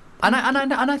at it. And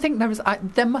I think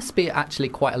there must be actually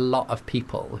quite a lot of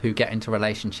people who get into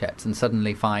relationships and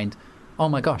suddenly find, oh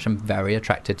my gosh, I'm very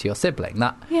attracted to your sibling.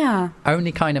 That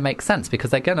only kind of makes sense because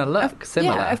they're going to look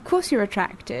similar. Yeah, of course you're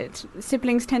attracted.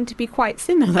 Siblings tend to be quite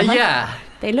similar. Yeah.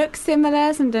 They look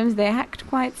similar, sometimes they act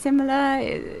quite similar.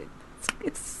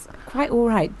 It's quite all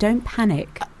right. Don't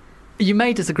panic. You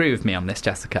may disagree with me on this,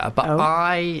 Jessica, but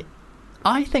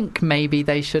I think maybe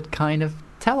they should kind of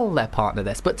tell their partner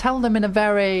this, but tell them in a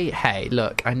very, hey,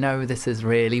 look, I know this is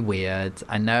really weird.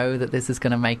 I know that this is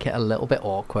going to make it a little bit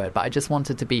awkward, but I just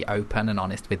wanted to be open and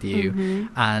honest with you. Mm-hmm.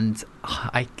 And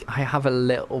I have a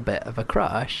little bit of a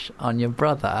crush on your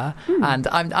brother, and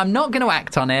I'm not going to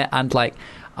act on it. And like,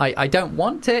 I don't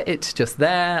want it. It's just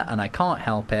there, and I can't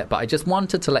help it. But I just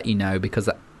wanted to let you know because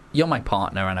you're my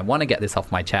partner, and I want to get this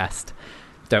off my chest.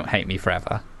 Don't hate me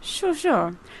forever.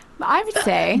 Sure. But I would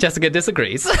say... Jessica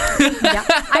disagrees. Yeah.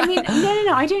 I mean,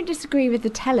 no, I don't disagree with the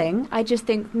telling. I just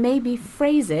think maybe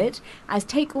phrase it as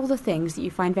take all the things that you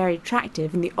find very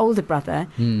attractive in the older brother,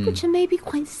 which are maybe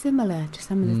quite similar to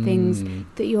some of the things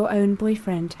that your own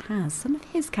boyfriend has, some of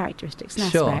his characteristics and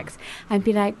aspects, and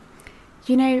be like,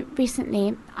 you know,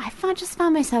 recently I just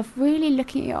found myself really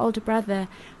looking at your older brother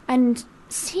and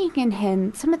seeing in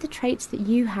him some of the traits that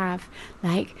you have,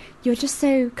 like you're just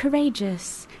so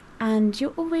courageous and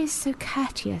you're always so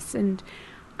courteous, and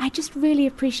I just really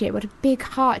appreciate what a big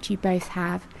heart you both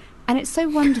have, and it's so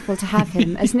wonderful to have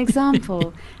him as an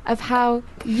example of how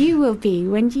you will be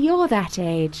when you're that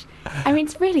age. I mean,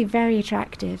 it's really very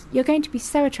attractive. You're going to be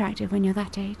so attractive when you're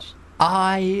that age.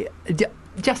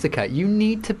 Jessica, you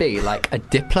need to be like a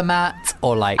diplomat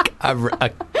or like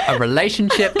a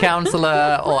relationship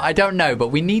counsellor, or I don't know, but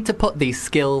we need to put these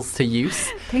skills to use.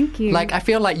 Thank you. Like, I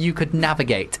feel like you could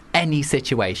navigate any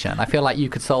situation. I feel like you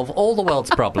could solve all the world's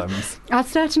problems. I'll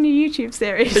start a new YouTube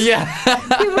series. Yeah.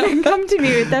 People can come to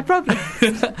me with their problems.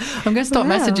 I'm going to start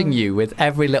messaging you with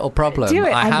every little problem Do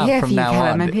it. I have here from for you, now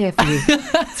Callum. on. I'm here for you.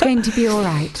 It's going to be all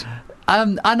right.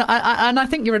 And I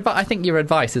think your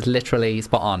advice is literally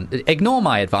spot on. Ignore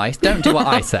my advice. Don't do what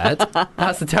I said.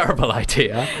 That's a terrible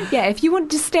idea. Yeah, if you want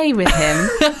to stay with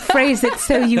him, phrase it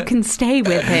so you can stay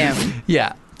with him.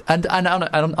 Yeah, and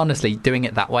honestly, doing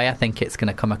it that way, I think it's going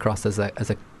to come across as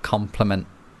a compliment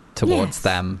towards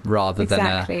them rather than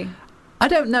a. I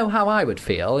don't know how I would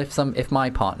feel if my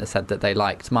partner said that they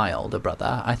liked my older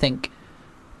brother. I think,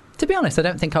 to be honest, I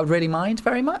don't think I would really mind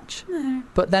very much. No.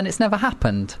 But then it's never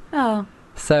happened. Oh.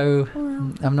 So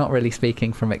I'm not really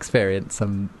speaking from experience.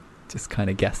 I'm just kind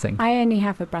of guessing. I only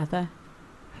have a brother.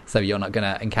 So you're not going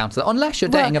to encounter that unless you're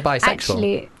dating a bisexual.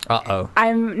 Actually, uh-oh. I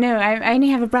only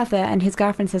have a brother, and his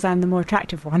girlfriend says I'm the more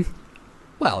attractive one.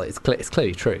 Well, it's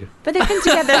clearly true. But they've been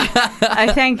together.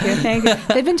 Oh, thank you.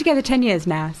 They've been together 10 years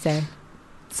now, so.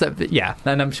 So yeah,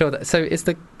 and I'm sure that. So is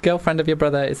the girlfriend of your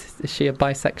brother? Is she a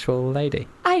bisexual lady?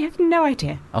 I have no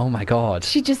idea. Oh my god.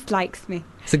 She just likes me.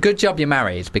 It's a good job you're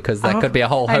married, because there could be a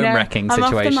whole home-wrecking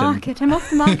situation. I'm off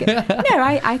the market. No,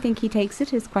 I think he takes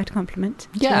it as quite a compliment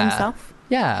to himself.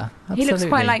 Yeah, absolutely. He looks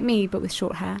quite like me, but with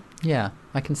short hair. Yeah,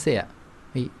 I can see it.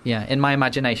 In my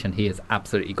imagination, he is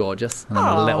absolutely gorgeous, and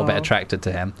I'm a little bit attracted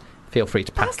to him. Feel free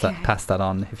to pass that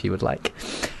on if you would like.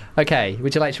 Okay,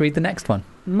 would you like to read the next one?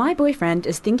 My boyfriend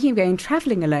is thinking of going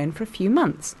travelling alone for a few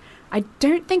months. I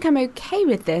don't think I'm okay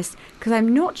with this because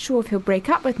I'm not sure if he'll break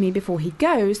up with me before he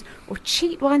goes or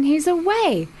cheat when he's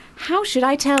away. How should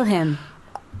I tell him?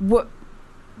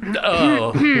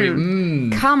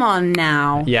 Come on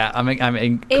now. Yeah, I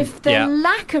mean if the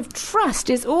lack of trust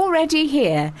is already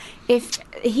here, if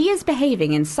he is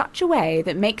behaving in such a way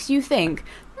that makes you think,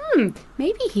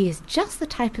 maybe he is just the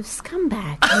type of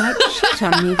scumbag who might cheat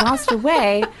on me whilst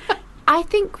away, I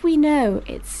think we know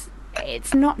it's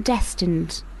not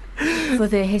destined for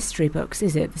the history books,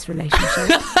 is it, this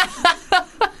relationship?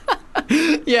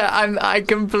 Yeah, I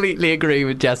completely agree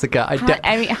with Jessica.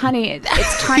 I mean, honey,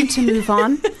 it's time to move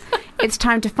on. It's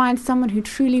time to find someone who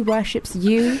truly worships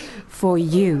you for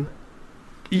you.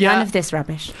 Yeah. None of this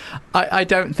rubbish. I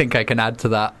don't think I can add to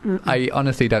that. I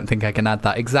honestly don't think I can add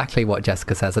that. Exactly what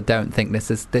Jessica says. I don't think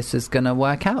this is going to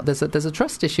work out. There's a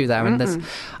trust issue there, and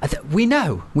we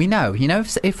know. You know,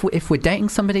 if we're dating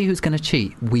somebody who's going to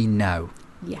cheat, we know.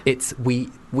 Yeah. It's we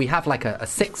have like a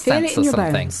sixth Feel sense it in or your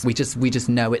something. bones. We just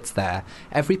know it's there.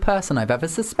 Every person I've ever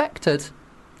suspected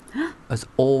has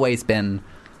always been.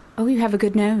 Oh, you have a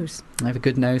good nose. I have a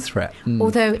good nose for it.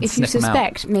 Although, if you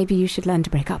suspect, maybe you should learn to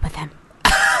break up with them.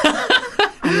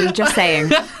 I mean, just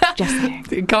saying.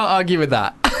 You can't argue with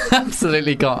that.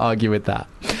 Absolutely can't argue with that.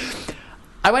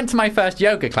 I went to my first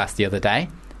yoga class the other day.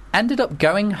 Ended up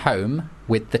going home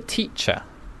with the teacher.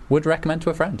 would recommend to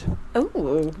a friend.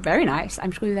 Oh, very nice.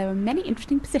 I'm sure there are many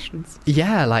interesting positions.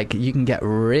 Yeah, like you can get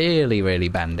really, really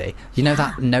bendy. You know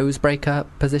that nose breaker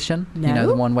position? No. You know,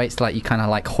 the one where it's like you kind of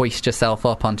like hoist yourself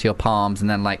up onto your palms and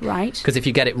then like... Right. Because if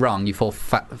you get it wrong, you fall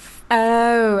flat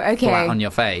on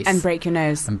your face. And break your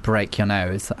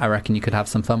nose. I reckon you could have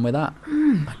some fun with that.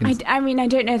 I mean, I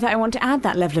don't know that I want to add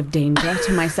that level of danger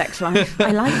to my sex life.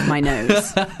 I like my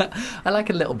nose. I like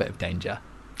a little bit of danger.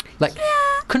 Like,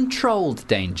 controlled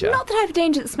danger. Not the type of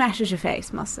danger that smashes your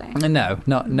face, must say.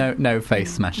 No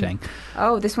face smashing.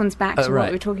 Oh, this one's back to what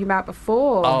we were talking about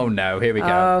before. Oh, no, here we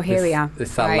go. Oh, here we are.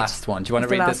 This is our last one. Do you want to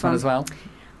read this one as well?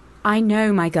 I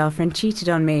know my girlfriend cheated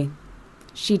on me.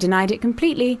 She denied it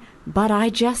completely, but I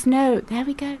just know. There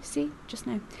we go, see? Just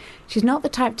know. She's not the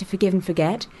type to forgive and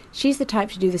forget. She's the type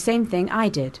to do the same thing I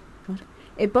did.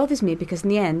 It bothers me because in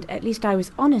the end, at least I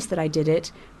was honest that I did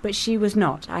it, but she was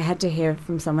not. I had to hear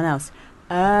from someone else.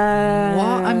 What?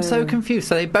 I'm so confused.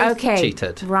 So they both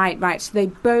cheated? Right. So they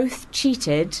both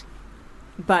cheated,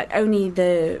 but only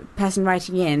the person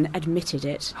writing in admitted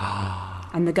it.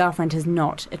 And the girlfriend has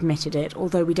not admitted it,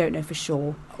 although we don't know for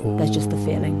sure. There's just the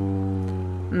feeling.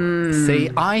 See,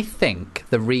 I think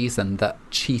the reason that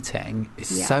cheating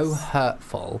is so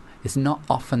hurtful is not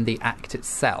often the act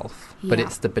itself, but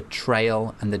it's the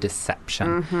betrayal and the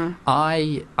deception. Mm-hmm.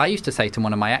 I used to say to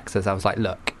one of my exes, I was like,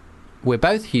 look, we're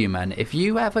both human. If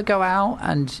you ever go out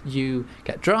and you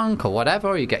get drunk or whatever,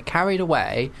 or you get carried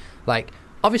away, like...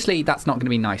 Obviously, that's not going to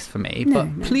be nice for me,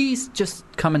 but please just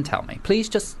come and tell me. Please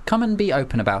just come and be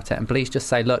open about it, and please just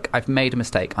say, look, I've made a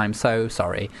mistake. I'm so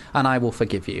sorry, and I will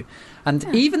forgive you. And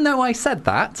even though I said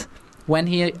that, when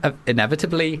he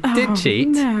inevitably did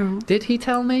cheat, did he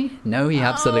tell me? No, he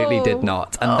absolutely did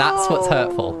not. And that's what's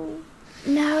hurtful.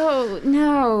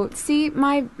 No. See,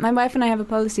 my wife and I have a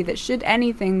policy that should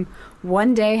anything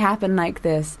one day happen like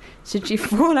this, should she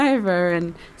fall over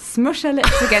and smush her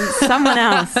lips against someone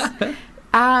else...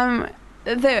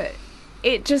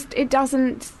 it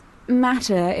doesn't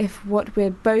matter if what we're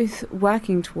both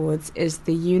working towards is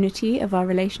the unity of our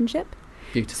relationship.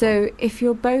 Beautiful. So if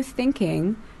you're both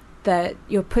thinking that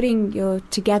you're putting your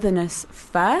togetherness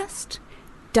first,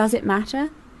 does it matter?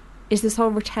 Is this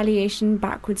whole retaliation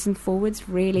backwards and forwards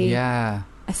really a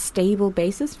stable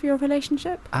basis for your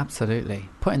relationship? Absolutely.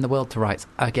 Putting the world to rights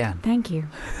again. Thank you.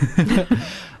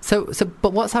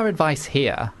 But what's our advice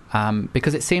here?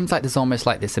 Because it seems like there's almost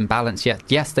like this imbalance.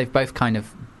 Yes, they've both kind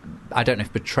of, I don't know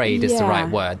if betrayed is the right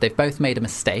word. They've both made a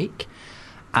mistake.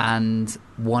 And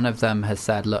one of them has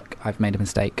said, look, I've made a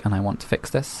mistake and I want to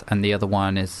fix this. And the other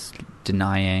one is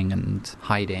denying and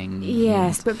hiding.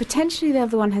 Yes, but potentially the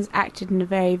other one has acted in a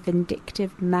very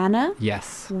vindictive manner.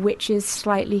 Yes. Which is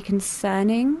slightly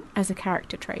concerning as a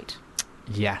character trait.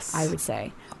 Yes. I would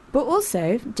say. But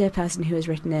also, dear person who has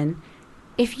written in,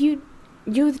 if you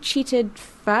cheated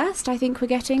first, I think we're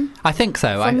getting. I think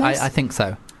so. I think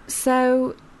so.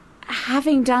 So,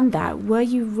 having done that, were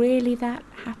you really that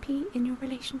happy in your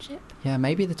relationship? Yeah,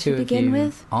 maybe the two of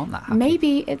you aren't that happy.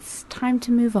 Maybe it's time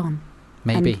to move on.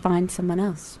 Maybe. And find someone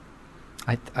else.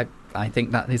 I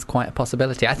think that is quite a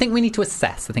possibility. I think we need to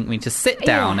assess. I think we need to sit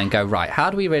down and go, right, how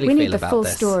do we really feel about this? We need the full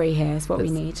story here is what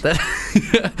we need.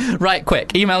 Right,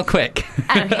 quick. Email quick.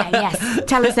 Okay, yes.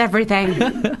 Tell us everything.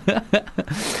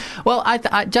 Well,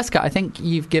 Jessica, I think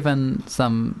you've given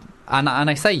some... And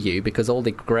I say you because all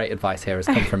the great advice here has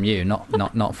come from you,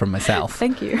 not from myself.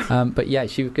 Thank you. But yeah,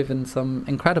 you've given some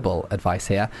incredible advice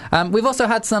here. We've also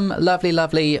had some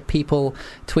lovely people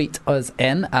tweet us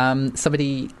in.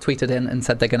 Somebody tweeted in and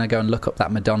said they're going to go and look up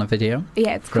that Madonna video.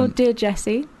 Yeah, it's called Dear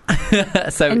Jessie.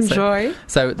 Enjoy.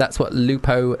 So that's what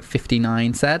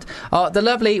Lupo59 said. Oh, the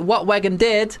lovely What Wegan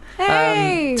Did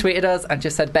tweeted us and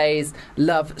just said, Bays,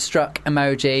 love struck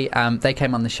emoji. They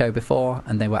came on the show before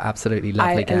and they were absolutely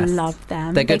lovely guests. I love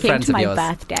them. They're good friends of yours. They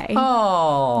came to my birthday.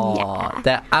 Oh, yeah.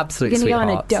 They're absolute sweethearts. We're going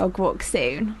to go on a sweethearts. dog walk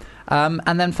soon.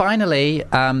 And then finally,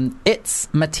 it's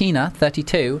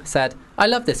Martina32 said, I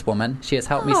love this woman. She has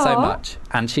helped me so much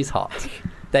and she's hot.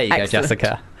 There you go,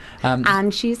 Jessica.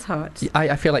 And she's hot.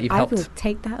 I feel like you've helped. I will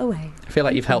take that away. I feel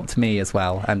like you've helped me as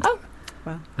well, and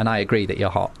and I agree that you're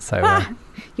hot. So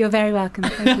you're very welcome.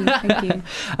 Thank you.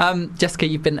 Jessica,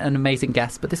 you've been an amazing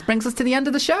guest, but this brings us to the end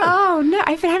of the show. Oh no,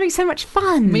 I've been having so much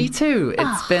fun. Me too.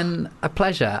 It's been a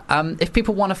pleasure. If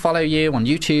people want to follow you on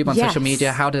YouTube, on social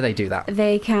media, how do they do that?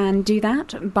 They can do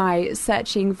that by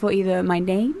searching for either my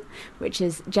name, which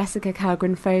is Jessica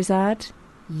Karlgren-Fozard.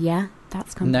 Yeah,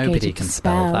 that's complicated. Nobody can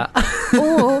spell that.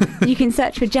 Or you can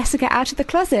search for Jessica Out of the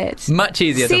Closet. Much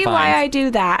easier to find. See why I do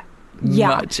that? Yeah.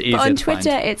 Much easier but on to Twitter,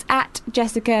 find. it's at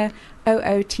Jessica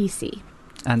OOTC.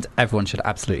 And everyone should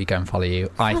absolutely go and follow you.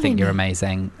 I think you're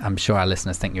amazing. I'm sure our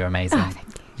listeners think you're amazing. Oh, thank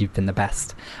you. You've been the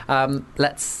best.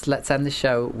 Let's end the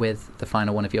show with the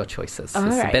final one of your choices. All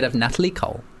it's right. a bit of Natalie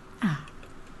Cole.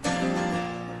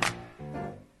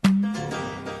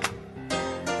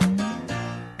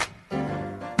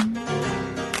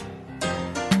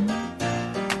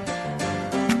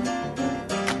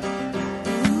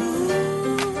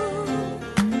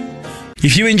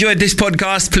 If you enjoyed this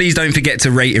podcast, please don't forget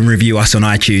to rate and review us on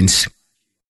iTunes.